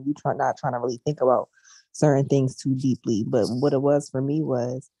person. You try not trying to really think about certain things too deeply. But what it was for me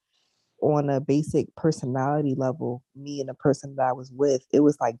was on a basic personality level, me and the person that I was with, it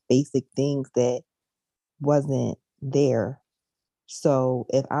was like basic things that wasn't there. So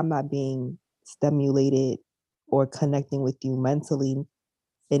if I'm not being stimulated or connecting with you mentally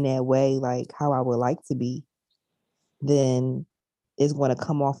in that way, like how I would like to be, then it's going to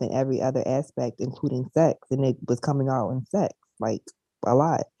come off in every other aspect, including sex. And it was coming out in sex, like a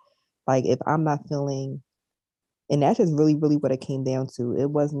lot. Like if I'm not feeling, and that's just really, really what it came down to. It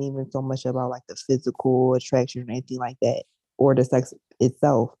wasn't even so much about like the physical attraction or anything like that, or the sex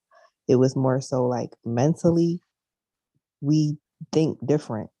itself. It was more so like mentally, we think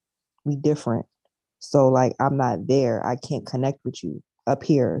different. We different. So like I'm not there. I can't connect with you up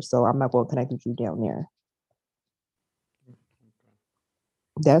here. So I'm not going to connect with you down there.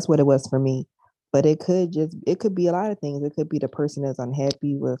 That's what it was for me. But it could be a lot of things. It could be the person is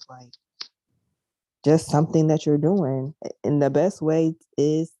unhappy with like just something that you're doing. And the best way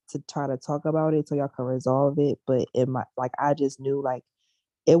is to try to talk about it so y'all can resolve it. But it might like I just knew like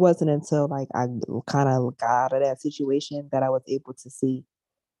it wasn't until like I kind of got out of that situation that I was able to see,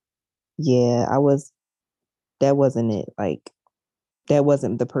 yeah, that wasn't it. Like that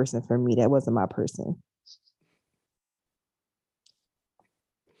wasn't the person for me. That wasn't my person.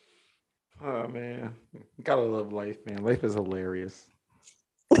 Oh man, gotta love life, man. Life is hilarious.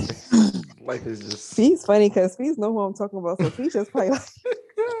 Life is just. Fee's funny because Fee's know who I'm talking about. So Fee just probably like,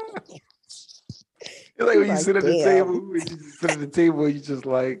 It's like when you like, sit at the damn. table, when you just sit at the table, you just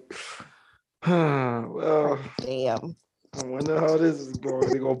like, well, Like, damn. I wonder how this is going.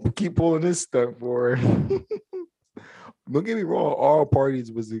 They're gonna keep pulling this stuff for. Don't get me wrong, all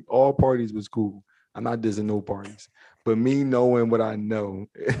parties was cool. I'm not dissing no parties, but me knowing what I know,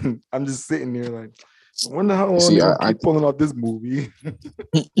 I'm just sitting there like, I wonder how long See, they're gonna keep pulling off this movie.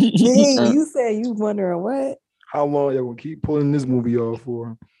 Dang, you said you wondering what? How long they're gonna keep pulling this movie off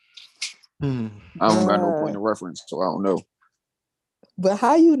for? I don't got no point of reference, so I don't know. But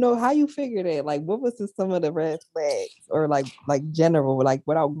how you figured it? Like what was some of the red flags or like general, like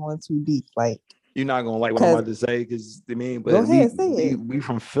without going too deep? Like you're not gonna like what I'm about to say because I mean, go but ahead, say it. we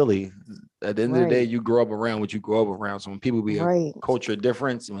from Philly. At the end of the day, you grow up around what you grow up around. So when people be a culture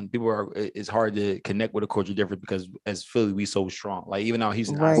difference, when people are, it's hard to connect with a culture difference because as Philly, we so strong. Like even out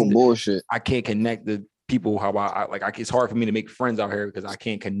Houston, bullshit. I can't connect the people. How about it's hard for me to make friends out here because I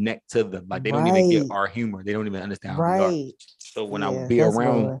can't connect to them. Like they don't even get our humor. They don't even understand how we are. So when I be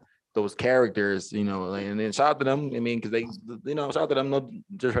around those characters, you know, and then shout out to them. I mean, because they, you know, shout out to them. No,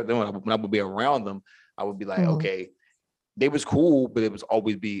 just right there when I would be around them, I would be like, okay, they was cool, but it was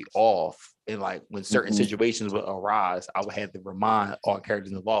always be off. And like when certain situations would arise, I would have to remind all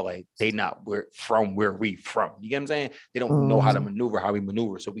characters involved, like they not where we from. You get what I'm saying? They don't know how to maneuver, how we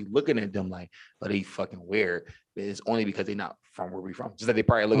maneuver. So we looking at them like, oh, they fucking weird. But it's only because they not from where we from. Just like they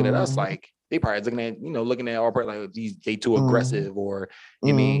probably looking at us like they probably looking at our part like they too aggressive or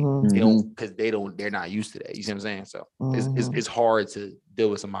you mean they don't because they're not used to that. You see what I'm saying? So it's hard to deal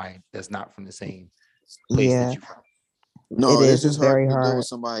with somebody that's not from the same place that you from. No, it's just hard to deal with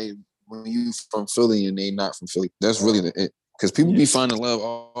somebody when you from Philly and they not from Philly. That's really it. Because people be finding love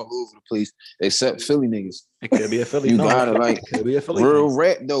all over the place except Philly niggas. It could be a Philly. You gotta like it could be a Philly real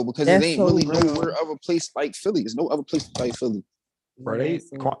rap though, because That's it ain't so really real. nowhere other place like Philly. There's no other place like Philly. Bro, they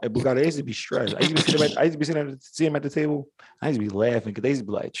used to be stressed. I used to be see them at the table. I used to be laughing because they used to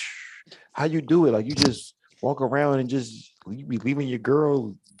be like, how you do it? Like you just walk around and just you be leaving your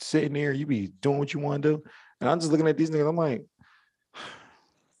girl sitting there, you be doing what you want to do. And I'm just looking at these niggas, I'm like,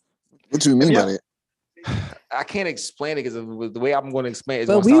 what do you mean by that? I can't explain it because the way I'm going to explain it.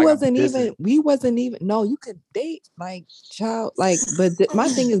 But we wasn't even. No, you could date like child, like. But my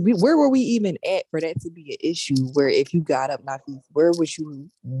thing is, where were we even at for that to be an issue? Where if you got up, not where would you?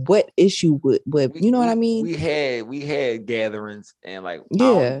 What issue would you know what I mean? We had gatherings and like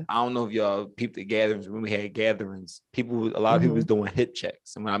I don't know if y'all peeped the gatherings when we had gatherings. A lot of people was doing hip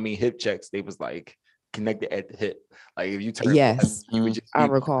checks, and when I mean hip checks, they was like connected at the hip. Like if you turn, I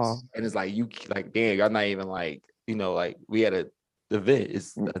recall, and it's like you like damn, y'all not even like you know like we had a the vet.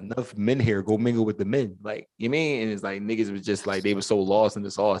 It's enough men here. Go mingle with the men. Like, you mean? And it's like niggas was just like they were so lost in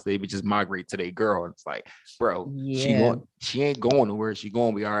the sauce. They would just migrate to their girl. And it's like, bro, she ain't going nowhere. She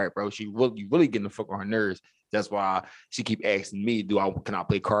gonna be all right, bro. You really getting the fuck on her nerves. That's why she keep asking me, can I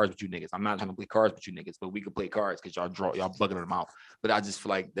play cards with you niggas? I'm not trying to play cards with you niggas, but we can play cards because y'all bugging them out. But I just feel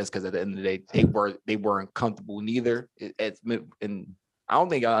like that's because at the end of the day, they weren't comfortable neither. And I don't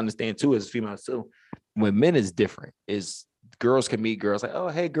think I understand too as females too. When men is different, is girls can meet girls like, oh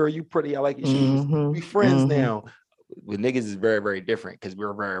hey girl, you pretty, I like your shoes. We friends now. With niggas is very, very different because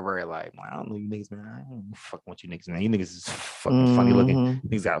we're very, very like, well, I don't know you niggas, man. I don't fucking want you niggas, man. You niggas is fucking funny looking.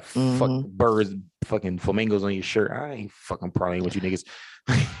 Niggas got fucking birds, fucking flamingos on your shirt. I ain't fucking parlaying with you niggas.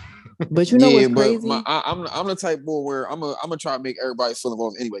 But you know what's crazy? I'm the type boy where I'm gonna try to make everybody feel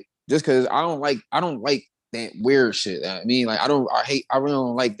involved anyway. Just because I don't like that weird shit. I mean, like I really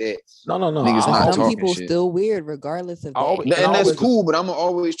don't like that. No. Niggas some people shit. still weird regardless of that. And that's cool, but I'm gonna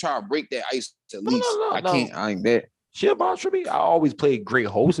always try to break that ice at least. I can't. I ain't that. Shit about me. I always played great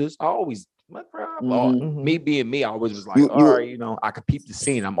hostess. I always, me being me, I always was like, all right, you know, I could peep the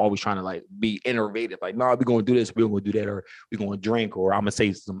scene. I'm always trying to like be innovative. Like, no, we're gonna do this, we're gonna do that, or we're gonna drink, or I'm gonna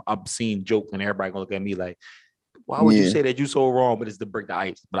say some obscene joke, and everybody gonna look at me like, why would you say that you so wrong? But it's to break the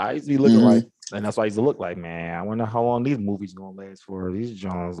ice. But I used to be looking like, and that's why I used to look like, man, I wonder how long these movies gonna last for. These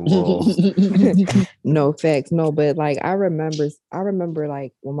Johns No facts, no, but like I remember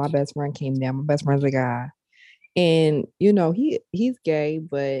like when my best friend came down. My best friend's a guy. And you know, he's gay,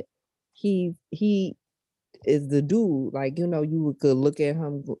 but he is the dude. Like, you know, you could look at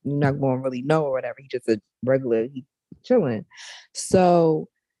him, you're not going to really know or whatever. He's just a regular, he chilling. So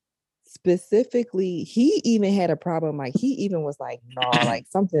specifically, he even had a problem. Like, he even was like, no, like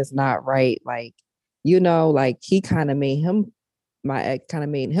something's not right. Like, you know, like my ex kind of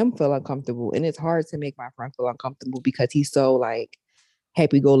made him feel uncomfortable. And it's hard to make my friend feel uncomfortable because he's so like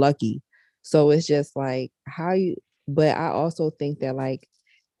happy-go-lucky. So it's just like but I also think that like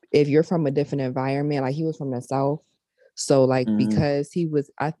if you're from a different environment, like he was from the South. So like because he was,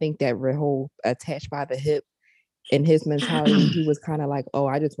 I think that whole attached by the hip in his mentality, he was kind of like, oh,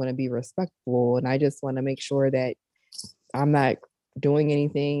 I just want to be respectful and I just want to make sure that I'm not doing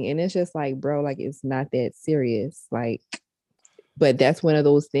anything. And it's just like, bro, like it's not that serious. Like, but that's one of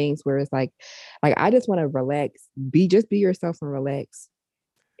those things where it's like I just want to relax, be yourself and relax.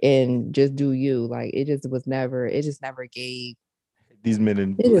 And just do you. Like it just never gave. These men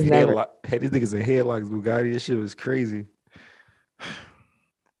in headlocks, these niggas in headlocks, Bugatti, this shit was crazy.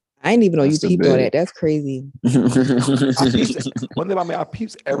 I didn't even know you peeped on that. That's crazy. One thing about me, I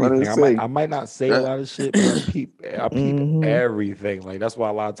peeps everything. I might not say a lot of shit, but I peep everything. Like that's why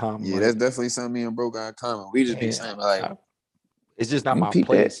a lot of times. Yeah, that's definitely something me and bro got in common. We just be saying like, it's just not my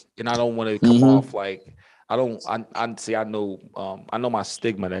place, and I don't want to come off like. I know my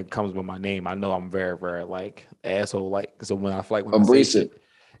stigma that comes with my name. I know I'm very, very like asshole. Like, so when I feel like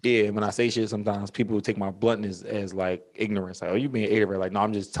when I say shit, sometimes people will take my bluntness as like ignorance. Like, oh, you being ignorant. Like, no,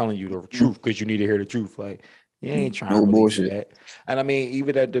 I'm just telling you the truth because you need to hear the truth. Like, you ain't trying to bullshit that. And I mean,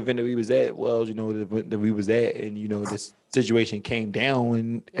 even at the event that we was at, you know, the event that we was at, and you know, this situation came down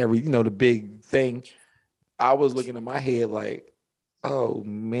and the big thing. I was looking in my head like, oh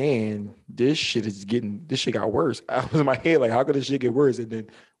man, this shit got worse. I was in my head like, how could this shit get worse? And then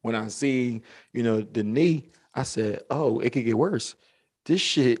when I see, you know, the knee, I said, oh, it could get worse. This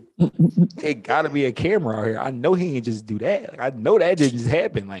shit, it gotta be a camera out here. I know he ain't just do that. Like, I know that didn't just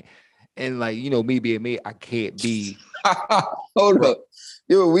happen. Like, and like, you know, me being me, I can't be. Hold up.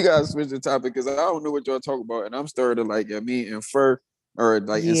 Yo, we gotta switch the topic because I don't know what y'all talk about. And I'm starting to like, infer or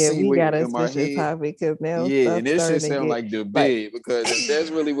like insinuate in my head. Topic because now and this shit sound like the bid because if that's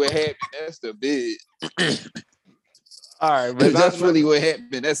really what happened, that's the bid. All right, but that's really what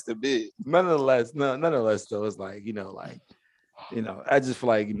happened. That's the bid. Nonetheless, though, it's like, I just feel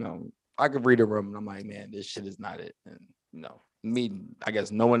like, I could read a room and I'm like, man, this shit is not it. And me, I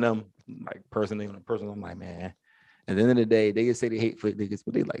guess knowing them, like personally on a personal, I'm like, man. At the end of the day, they can say they hate fit niggas,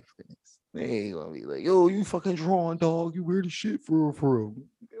 but they like fit niggas. They ain't gonna be like, yo, you fucking drawing, dog. You weird as shit for real.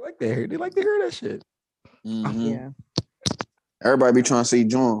 They like to hear that shit. Mm-hmm. Yeah. Everybody be trying to say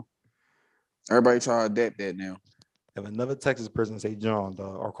John. Everybody try to adapt that now. If another Texas person say John,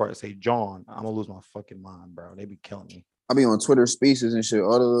 dog, or say John, I'm gonna lose my fucking mind, bro. They be killing me. I be on Twitter Spaces and shit.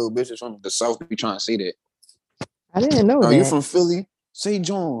 All the little bitches from the South be trying to say that. I didn't know that. You from Philly? Say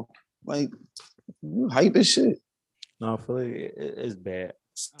John. Like, you hype as shit. No, Philly, it's bad.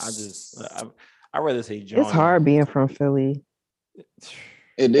 I'd rather say John. It's hard being from Philly.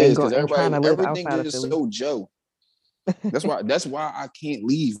 It is because everything is so Joe. That's why I can't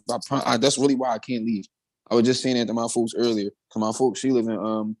leave. That's really why I can't leave. I was just saying that to my folks earlier. Cause my folks, she live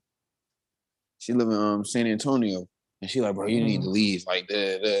in San Antonio, and she like, bro, you need to leave. Like,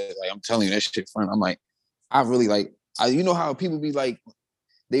 like I'm telling you, that shit fun. I'm like, I really like. You know how people be like,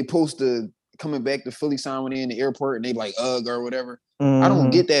 they post the coming back to Philly sign when they in the airport and they like ugh or whatever. I don't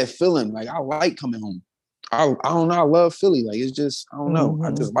get that feeling. Like I like coming home. I don't know. I love Philly. Like it's just I don't know.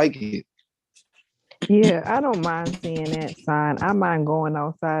 I just like it. Yeah, I don't mind seeing that sign. I mind going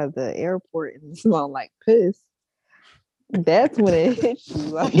outside the airport and smell like piss. That's when it hits you.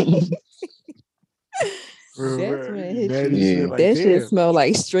 Like that's when it hits you. Yeah. Like, That shit damn. smell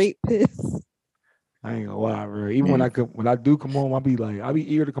like straight piss. I ain't gonna lie, bro. Even when I do come home, I be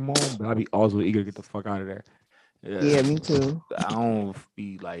eager to come home, but I be also eager to get the fuck out of there. Yeah, me too. I don't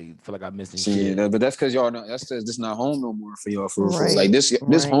be like feel like I'm missing See, shit. but that's because y'all not. That's because this not home no more for y'all. For Right, like this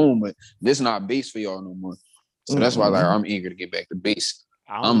right. home, but this not base for y'all no more. So that's why like I'm eager to get back to base.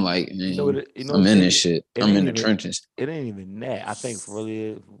 I'm like, man, I'm in this shit. I'm in the trenches. It ain't even that. I think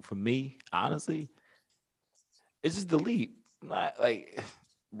for me, honestly, it's just the leap. Like,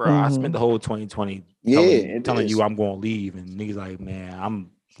 bro, I spent the whole 2020 telling you I'm gonna leave, and niggas like, man,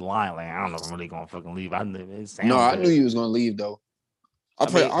 I'm lying. Like, I don't know if I'm really gonna fucking leave. I knew you was gonna leave though. I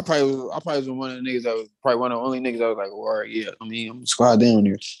probably was one of the niggas that was probably one of the only niggas that was like, well, all right, yeah. I mean, I'm squad down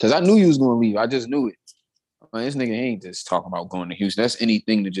here because I knew you was gonna leave. I just knew it. Like, this nigga ain't just talking about going to Houston. That's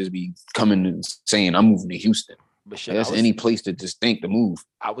anything to just be coming and saying I'm moving to Houston. But shit, that's any place to just think to move.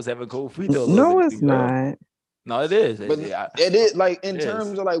 I was having cold feet though. No, it's not. No, it is. But it is like in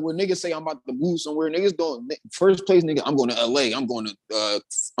terms of like when niggas say I'm about to move somewhere, niggas don't first place nigga, I'm going to LA, I'm going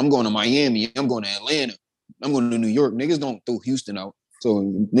to Miami, I'm going to Atlanta, I'm going to New York. Niggas don't throw Houston out. So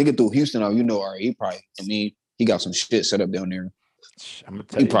nigga threw Houston out, you know, all right, he got some shit set up down there. I'm gonna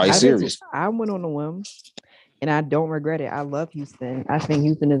tell you, probably serious. I went on a whim and I don't regret it. I love Houston. I think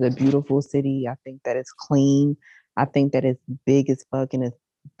Houston is a beautiful city. I think that it's clean. I think that it's big as fuck and it's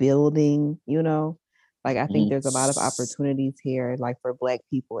building, you know. Like I think there's a lot of opportunities here, like for Black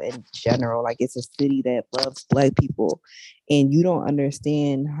people in general. Like it's a city that loves Black people. And you don't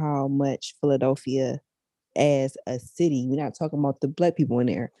understand how much Philadelphia as a city. We're not talking about the Black people in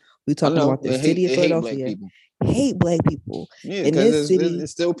there. We're talking about the city of Philadelphia. Hate Black people. Yeah, because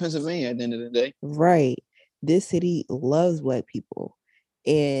it's still Pennsylvania at the end of the day. Right. This city loves Black people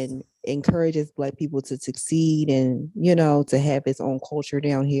and encourages Black people to succeed and, you know, to have its own culture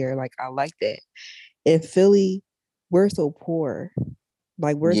down here. Like, I like that. In Philly, we're so poor.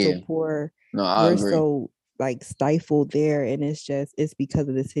 Like, we're so poor. No, I agree. So like stifled there. And it's because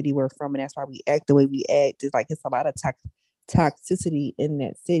of the city we're from. And that's why we act the way we act. It's like, it's a lot of toxicity in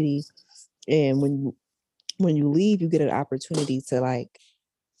that city. And when you leave, you get an opportunity to like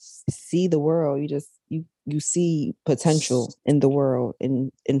see the world. You see potential in the world.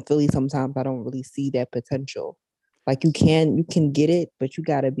 And in Philly, sometimes I don't really see that potential. Like you can get it, but you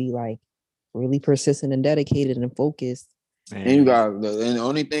gotta be like really persistent and dedicated and focused. Man. And you got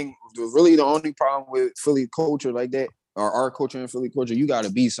the only problem with Philly culture like that, or our culture and Philly culture, you gotta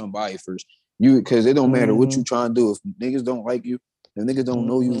be somebody first. Because it don't matter what you trying to do. If niggas don't like you, if niggas don't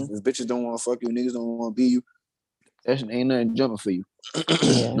know you, if bitches don't want to fuck you, niggas don't want to be you, that ain't nothing jumping for you.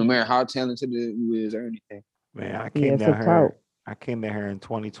 No matter how talented you is or anything. Man, I came down here in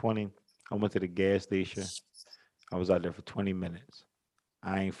 2020. I went to the gas station. I was out there for 20 minutes.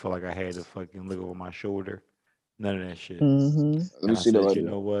 I ain't feel like I had to fucking look over my shoulder. None of that shit. Let me see you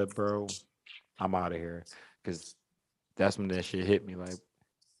know what, bro? I'm out of here. Because that's when that shit hit me. Like,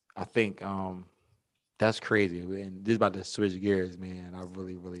 I think that's crazy. And this is about to switch gears, man. I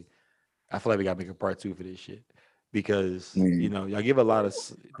feel like we got to make a part 2 for this shit. Because, you know, y'all give a lot of,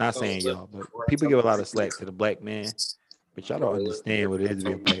 not saying y'all, but people give a lot of slack to the Black man. But y'all don't understand what it is to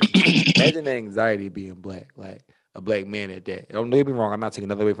be a Black man. Imagine the anxiety of being Black. Like, a Black man at that. Don't get me wrong. I'm not taking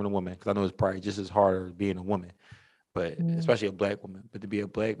nothing away from the woman because I know it's probably just as hard as being a woman, but especially a Black woman. But to be a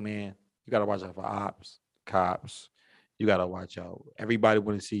Black man, you gotta watch out for ops, cops. You gotta watch out. Everybody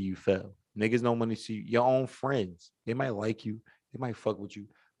want to see you fail. Niggas don't want to see your own friends. They might like you, they might fuck with you,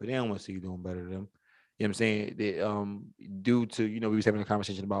 but they don't want to see you doing better than them. You know what I'm saying? They, due to, you know, we was having a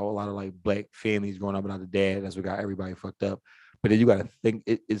conversation about a lot of like Black families growing up without the dad. That's what got everybody fucked up. But then you gotta think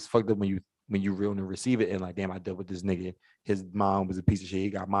it's fucked up when you real and receive it and like, damn, I dealt with this nigga. His mom was a piece of shit. He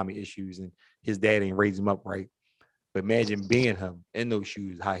got mommy issues and his dad ain't raised him up right. But imagine being him in those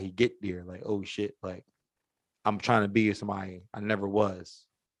shoes, how he get there. Like, oh shit, like I'm trying to be somebody I never was.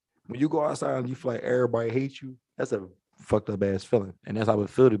 When you go outside and you feel like everybody hates you, that's a fucked up ass feeling. And that's how it would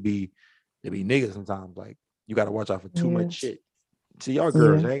feel to be niggas sometimes. Like you gotta watch out for too much shit. See, y'all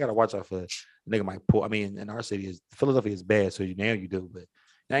girls, I ain't gotta watch out for nigga might pull. I mean, in our city Philadelphia is bad, so you do, but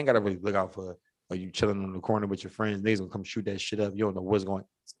you ain't gotta really look out for or you chilling on the corner with your friends, niggas gonna come shoot that shit up. You don't know what's going.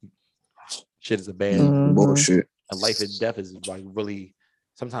 Shit is a bad. Bullshit. And life and death is like really.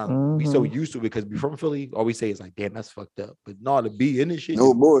 Sometimes we so used to it because we from Philly. All we say is like, damn, that's fucked up. But no, to be in this shit,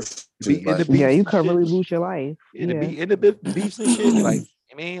 No bullshit. be in the Like, beefs Yeah, you and could really shit, lose your life. and to Yeah. be in the beefs and shit. Like,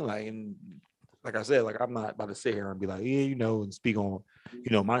 I mean, like, and like I said, like I'm not about to sit here and be like, yeah, you know, and speak on,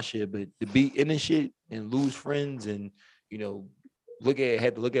 you know, my shit. But to be in this shit and lose friends and you know,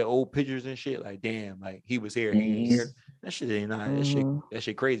 had to look at old pictures and shit. Like, damn, like he was here, he ain't here. That shit ain't not that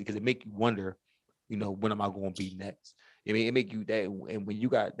shit crazy because it make you wonder, you know, when am I going to be next? I mean, it make you that, and when you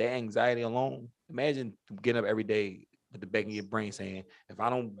got that anxiety alone, imagine getting up every day with the back of your brain saying, if I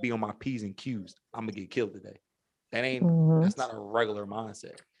don't be on my P's and Q's, I'm gonna get killed today. That's not a regular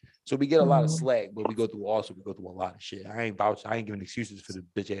mindset. So we get a lot of slack, but we go through a lot of shit. I ain't giving excuses for the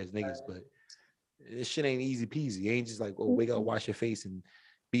bitch ass niggas, but this shit ain't easy peasy. It ain't just like, oh, wake up, wash your face, and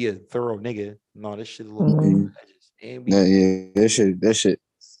be a thorough nigga. No, this shit a little more edges. And that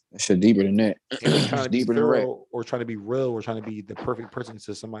shit deeper than that. And we trying to be deeper than rap. thorough or trying to be real or trying to be the perfect person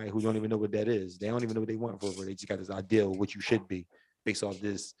to somebody who don't even know what that is. They don't even know what they want for it. They just got this idea of what you should be based off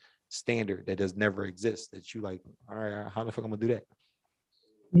this standard that does never exist. That you like, all right, how the fuck I'm gonna do that?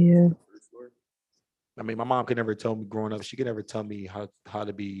 Yeah. I mean, my mom could never tell me growing up. She could never tell me how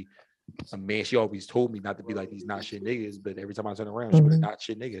to be a man. She always told me not to be like these not shit niggas. But every time I turn around, she was not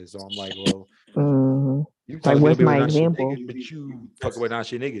shit niggas. So I'm like, well, you like like what's my example? Niggas, but you talk about not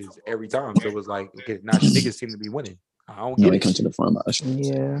shit niggas every time. So it was like, okay, not shit niggas seem to be winning. I don't get They it. come to the front of us.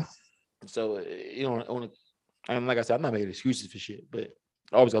 Yeah. So you know, and like I said, I'm not making excuses for shit, but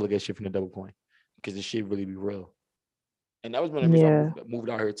I always gotta look at shit from the double point because this shit really be real. And that was one of the reasons I moved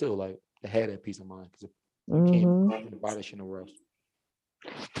out here too, like to have that peace of mind because you can't buy that shit nowhere else.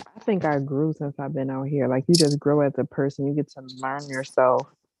 I think I grew since I've been out here. Like you just grow as a person. You get to learn yourself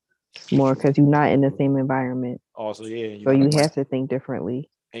more because you're not in the same environment. Also, yeah. So you have to think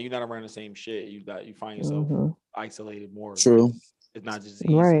differently. And you're not around the same shit. You find yourself isolated more. True. It's not just easy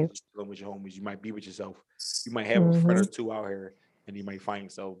dealing with your homies. You might be with yourself. You might have a friend or two out here, and you might find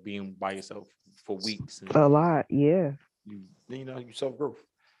yourself being by yourself for weeks. And a lot, yeah. You know, you self growth.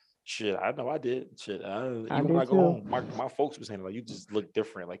 Shit, I know I did. Shit, even when I go home, my folks were saying like, you just look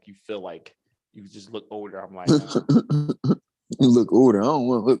different. Like you feel like you just look older. I'm like, you look older. I don't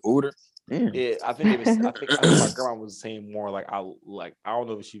want to look older. Damn. Yeah, I think my grandma was saying more like I don't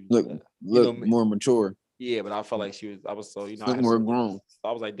know if she look more mature. Yeah, but I felt like I was so, you know, look more grown.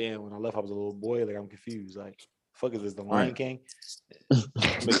 I was like, damn, when I left, I was a little boy. Like I'm confused. Like, fuck is this the Lion King?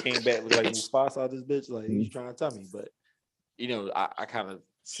 But came back look like Mufasa out this bitch. Like he's trying to tell me, but you know, I kind of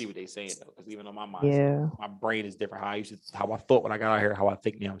see what they're saying though, because even on my mind, my brain is different. How I thought when I got out here, how I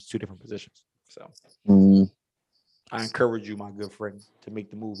think now is two different positions. So. I encourage you, my good friend, to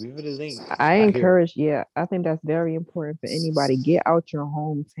make the move. Even if it ain't. I encourage, I think that's very important for anybody. Get out your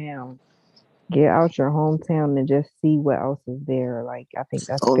hometown. Get out your hometown and just see what else is there. Like I think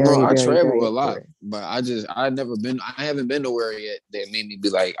that's I travel a lot, but I haven't been nowhere yet that made me be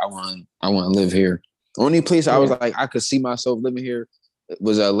like, I want to live here. The only place I was like, I could see myself living here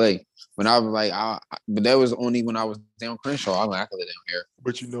was LA. When I was like, but that was only when I was down Crenshaw. I'm like, I could live down here.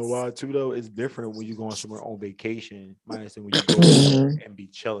 But you know why too though? It's different when you going somewhere on vacation, minus than when you go there and be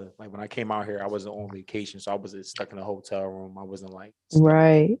chilling. Like when I came out here, I wasn't on vacation, so I wasn't stuck in a hotel room. I wasn't like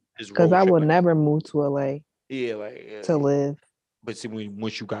because I would never move to LA. Yeah, like to live. But see,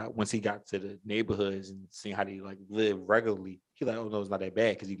 once he got to the neighborhoods and seeing how they like live regularly, he like, oh no, it's not that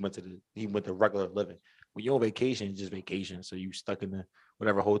bad because he went to regular living. When you're on vacation, it's just vacation. So you stuck in the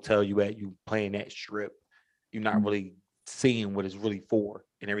whatever hotel you at, you playing that strip. You're not really seeing what it's really for,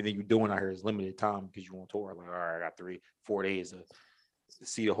 and everything you're doing out here is limited time because you're on tour. Like, all right, I got 3-4 days to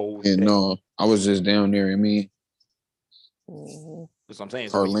see the whole thing. No, I was just down there. I mean, that's what I'm saying.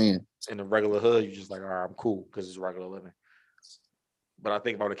 So in the regular hood, you're just like, all right, I'm cool because it's regular living. But I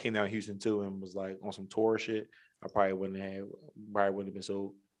think if I would have came down to Houston too and was like on some tour shit, I probably wouldn't have been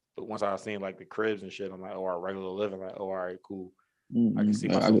so. But once I was seeing like the cribs and shit, I'm like, oh, our regular living, like, oh, all right, cool. I can see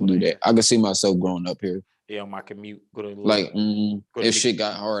myself. I can do that. I can see myself growing up here. Yeah, on my commute, go to if shit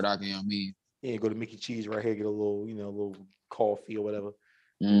got hard, go to Mickey Cheese right here, get a little, a little coffee or whatever.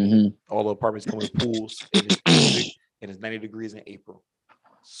 All the apartments come with pools, and it's 90 degrees in April.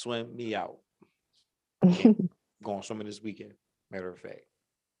 Swim me out. Going swimming this weekend. Matter of fact,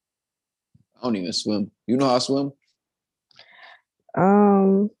 I don't even swim. You know how to swim?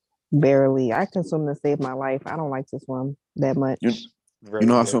 Barely. I can swim to save my life. I don't like to swim that much. You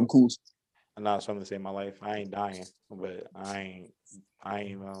know how to swim, cool? I'm not swimming to save my life. I ain't dying, but I ain't.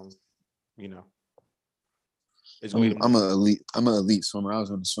 It's way I'm an elite swimmer. I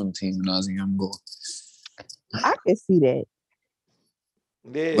was on the swim team when I was a young boy. I can see that.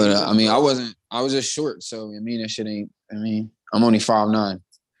 Yeah, But he I was, mean, I was just short, so I mean that shit ain't. I mean, I'm only 5'9".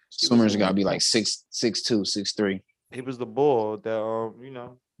 Swimmers gotta be like 6'2", 6'3". he was the bull that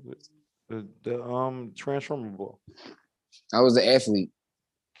the transformer bull. I was the athlete.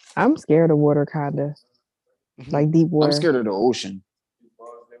 I'm scared of water, kinda like deep water. I'm scared of the ocean.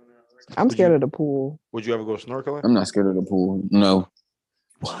 I'm scared of the pool. Would you ever go snorkeling? I'm not scared of the pool. No.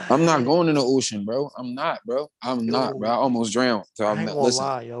 What? I'm not going in the ocean, bro. I'm not, bro. I almost drowned. So I ain't gonna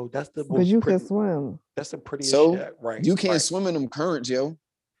lie, yo. That's the because you can swim. That's the prettiest So shit, right? you can't swim in them currents, yo.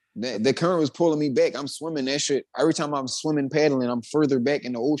 The current was pulling me back. I'm swimming that shit. Every time I'm swimming, paddling, I'm further back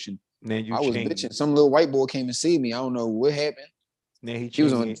in the ocean. Then I was bitching. Some little white boy came and see me. I don't know what happened. Then he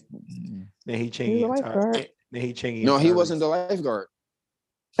was on. Then he changed. Lifeguard. Then he changed. No, he wasn't the lifeguard.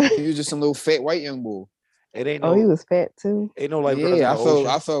 He was just some little fat white young boy. It ain't he was fat too. Ain't no lifeguard. Yeah,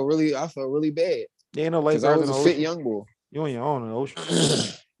 I felt really bad. There ain't no Because lifeguard. I was a fit young boy. You on your own in the ocean.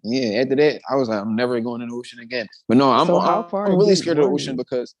 Yeah, after that, I was like, I'm never going in the ocean again. But no, I'm really scared of the ocean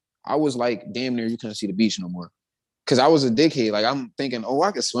because I was like, damn near you couldn't see the beach no more. Because I was a dickhead. Like I'm thinking, oh,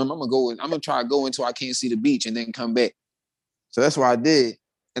 I can swim. I'm gonna try to go until I can't see the beach and then come back. So that's what I did.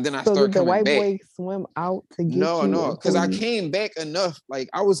 And then I started coming back. Did the white boy swim out to get you? No, because I came back enough. Like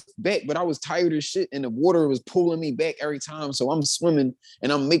I was back, but I was tired as shit, and the water was pulling me back every time. So I'm swimming,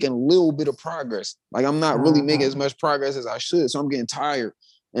 and I'm making a little bit of progress. Like I'm not really making as much progress as I should. So I'm getting tired,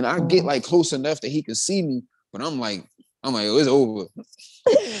 and I get like close enough that he can see me, but I'm like, oh, it's over.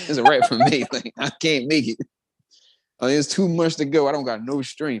 It's a wrap for me. Like I can't make it. It's too much to go. I don't got no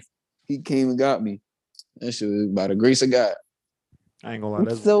strength. He came and got me. That shit was by the grace of God. I ain't gonna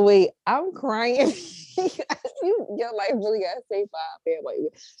lie. So wait, I'm crying. Your life really got saved by a fat white.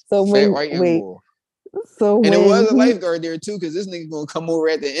 So wait. So and it was a lifeguard there too, because this nigga gonna come over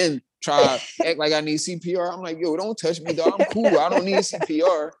at the end, try to act like I need CPR. I'm like, yo, don't touch me, dog. I'm cool. I don't need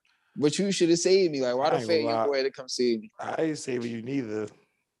CPR. But you should have saved me. Like, why the fat young boy had to come save me? I ain't saving you neither.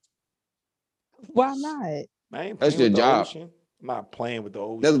 Why not? That's your job. I'm not playing with the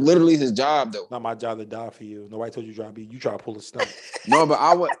ocean. That's literally his job, though. Not my job to die for you. Nobody told you you try to pull a stunt. No,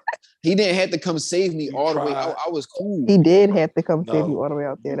 but he didn't have to come save me all the way. I was cool. He did have to come save you all the way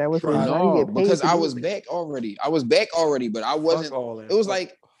out there. That was his job. Because I was back already. But I wasn't. It was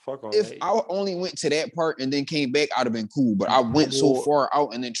like if I only went to that part and then came back, I'd have been cool. But I went so far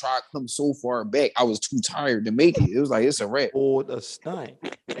out and then tried to come so far back, I was too tired to make it. It was like it's a wrap. Or a stunt,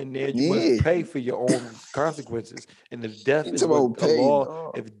 and then you must pay for your own consequences. And if death is what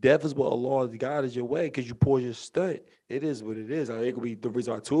Allah, if death is what Allah has guided your way, because you pulled your stunt, it is what it is. It could be the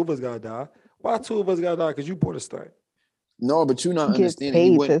reason why two of us gotta die. Why two of us gotta die? Because you pulled a stunt. No, but you're not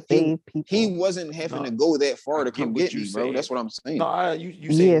understanding. He wasn't having to go that far to come get me, bro. That's what I'm saying. No,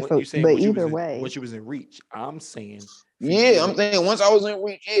 you saying but either way, when she was in reach. I'm saying. Yeah, I'm saying once I was in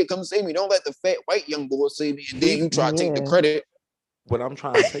reach, come save me. Don't let the fat white young boy save me, and then you try to take the credit. What I'm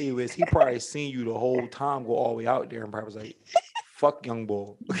trying to tell you is he probably seen you the whole time go all the way out there and probably was like, fuck young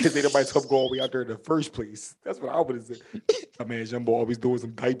boy. Because they nobody told him go all the way out there in the first place. That's what I would have said. I mean, young boy always doing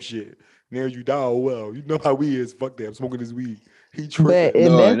some type shit. Now you die, oh well. You know how we is. Fuck that. I'm smoking this weed. He tripping. But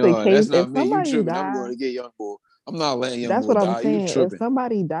if that's the case, if somebody dies, I'm going to get young boy. I'm not letting young that's boy what die. I'm saying. If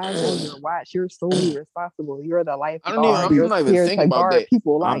somebody dies on your watch, you're solely responsible. You're the life. I'm not even thinking about that.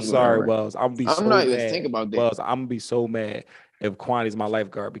 I'm sorry, Wells. I'm not even thinking about that. Wells, I'm gonna be so mad if Quanti's my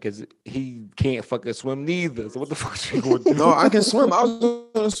lifeguard because he can't fucking swim neither. So what the fuck is you going to do? No, I can swim. I was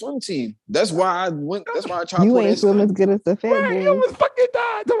on a swim team. That's why I went. That's why I tried. You ain't swim as good as the fat boy. You almost fucking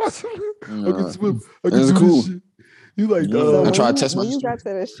died. I can swim. That's cool. You like I tried to test my. When you got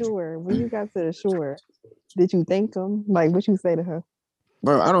to the shore, did you thank him? Like what you say to her?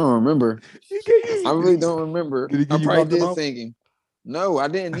 Bro, I don't remember. I really don't remember. I probably did thank him. No, I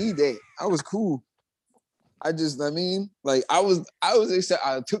didn't need that. I was cool. I was excited.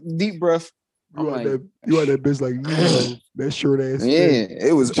 I took a deep breath. You had that bitch like that short ass. Yeah,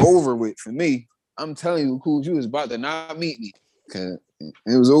 it was over with for me. I'm telling you, cool. You was about to not meet me because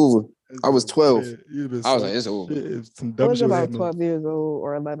it was over. I was 12. I was like, it's over. I was about 12 years old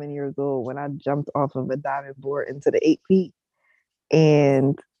or 11 years old when I jumped off of a diving board into the 8 feet.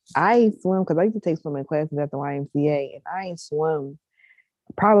 And I ain't swim because I used to take swimming classes at the YMCA, and I ain't swim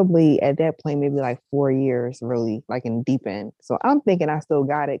probably at that point maybe like 4 years, really, like in deep end. So I'm thinking I still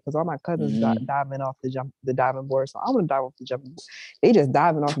got it because all my cousins diving off the diving board. So I'm gonna dive off the jumping board. They just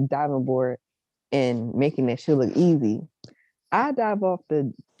diving off the diving board and making that shit look easy. I dive off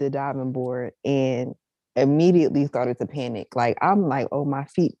the diving board and immediately started to panic. Like I'm like, oh, my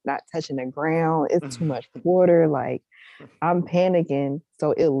feet not touching the ground. It's too much water. Like I'm panicking.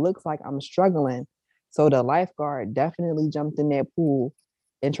 So it looks like I'm struggling. So the lifeguard definitely jumped in that pool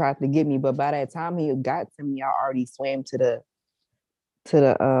and tried to get me. But by that time he got to me, I already swam to the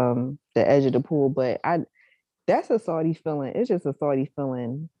edge of the pool. But that's a salty feeling. It's just a salty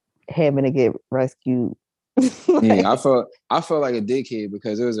feeling having to get rescued. Yeah, I felt like a dickhead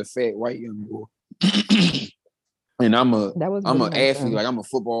because it was a fat white young boy. And I'm that was an really nice athlete, like I'm a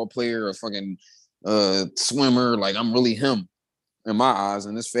football player, a fucking swimmer, like I'm really him in my eyes.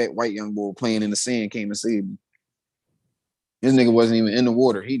 And this fat white young boy playing in the sand came to save me. This nigga wasn't even in the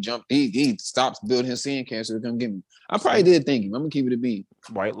water. He jumped, he stopped building his sandcastle to come get me. I probably did thank him. I'm gonna keep it a bean.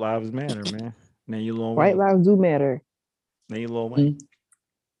 White lives matter, man. Now you Lil White Wayne. lives do matter. Now you Lil Wayne.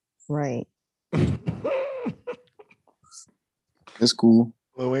 Right. It's cool.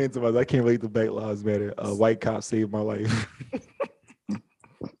 Lil Wayne told me, I can't relate to Black Lives Matter. White cop saved my life.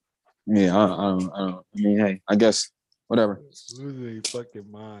 Yeah, I mean, hey, I guess whatever. Losing their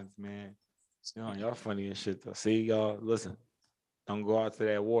fucking minds, man. You know, y'all funny and shit though. See, y'all, listen, don't go out to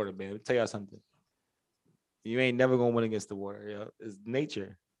that water, man. Let me tell y'all something. You ain't never gonna win against the water, yo. It's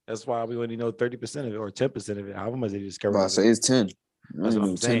nature. That's why we only know 30% of it or 10% of it. However much they discover. I say it's 10. That's what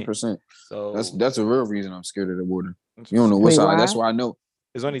I'm saying. 10%. So that's a real reason I'm scared of the water. You don't know what side. That's why I know.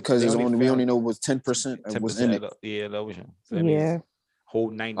 It's only because we only know what's 10% of what's in it. The ocean. So that means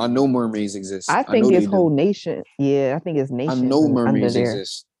whole 90. I know mermaids exist. I think it's whole nation. Yeah, I think it's nation. I know mermaids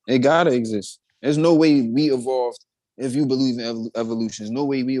exist. It gotta exist. There's no way we evolved. If you believe in evolution, there's no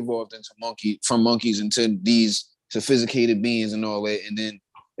way we evolved from monkeys into these sophisticated beings and all that, and then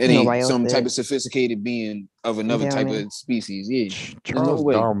it ain't some type of sophisticated being of another type of species. Yeah, Charles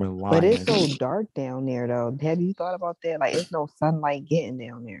Darwin lying. But it's so dark down there, though. Have you thought about that? Like, it's no sunlight getting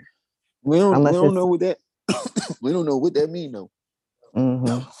down there. We don't know what that. We don't know what that mean though.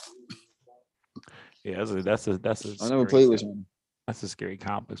 Mm-hmm. Yeah, that's a. I never played with him. That's a scary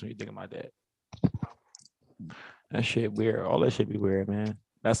complex when you think about that. That shit weird. All that shit be weird, man.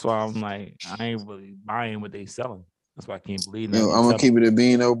 That's why I'm like, I ain't really buying what they selling. That's why I can't believe that. I'm gonna keep it a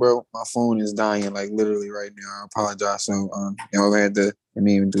bean though, bro. My phone is dying, like literally right now. I apologize. So y'all had to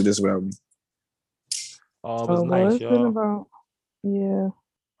even do this without me. Oh, it was nice, it's y'all. been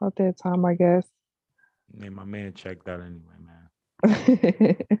about that time, I guess. Man, my man checked out anyway, man.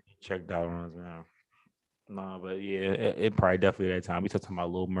 Checked out on us, man. No, but yeah, it probably definitely that time. We talking about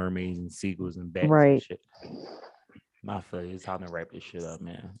little mermaids and seagulls and bats and shit. I feel it's time to wrap this shit up,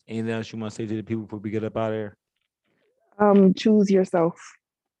 man. Anything else you want to say to the people before we get up out of here? Choose yourself.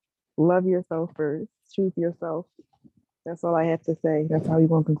 Love yourself first. Choose yourself. That's all I have to say. That's how we're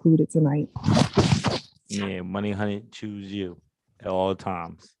gonna conclude it tonight. Yeah, Money Honey, choose you at all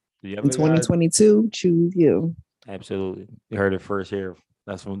times. In 2022, choose you. Absolutely. You heard it first here.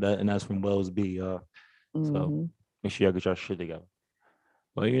 That's from that, and that's from Wells B. So make sure y'all get your shit together.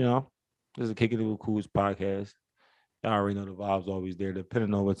 Well, this is a Kicking It With Cool's podcast. Y'all already know the vibe's always there.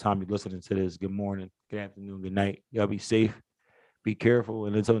 Depending on what time you're listening to this, good morning, good afternoon, good night. Y'all be safe, be careful,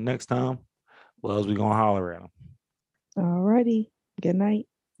 and until next time, Wells, we gonna holler at them. All righty. Good night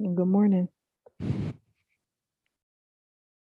and good morning.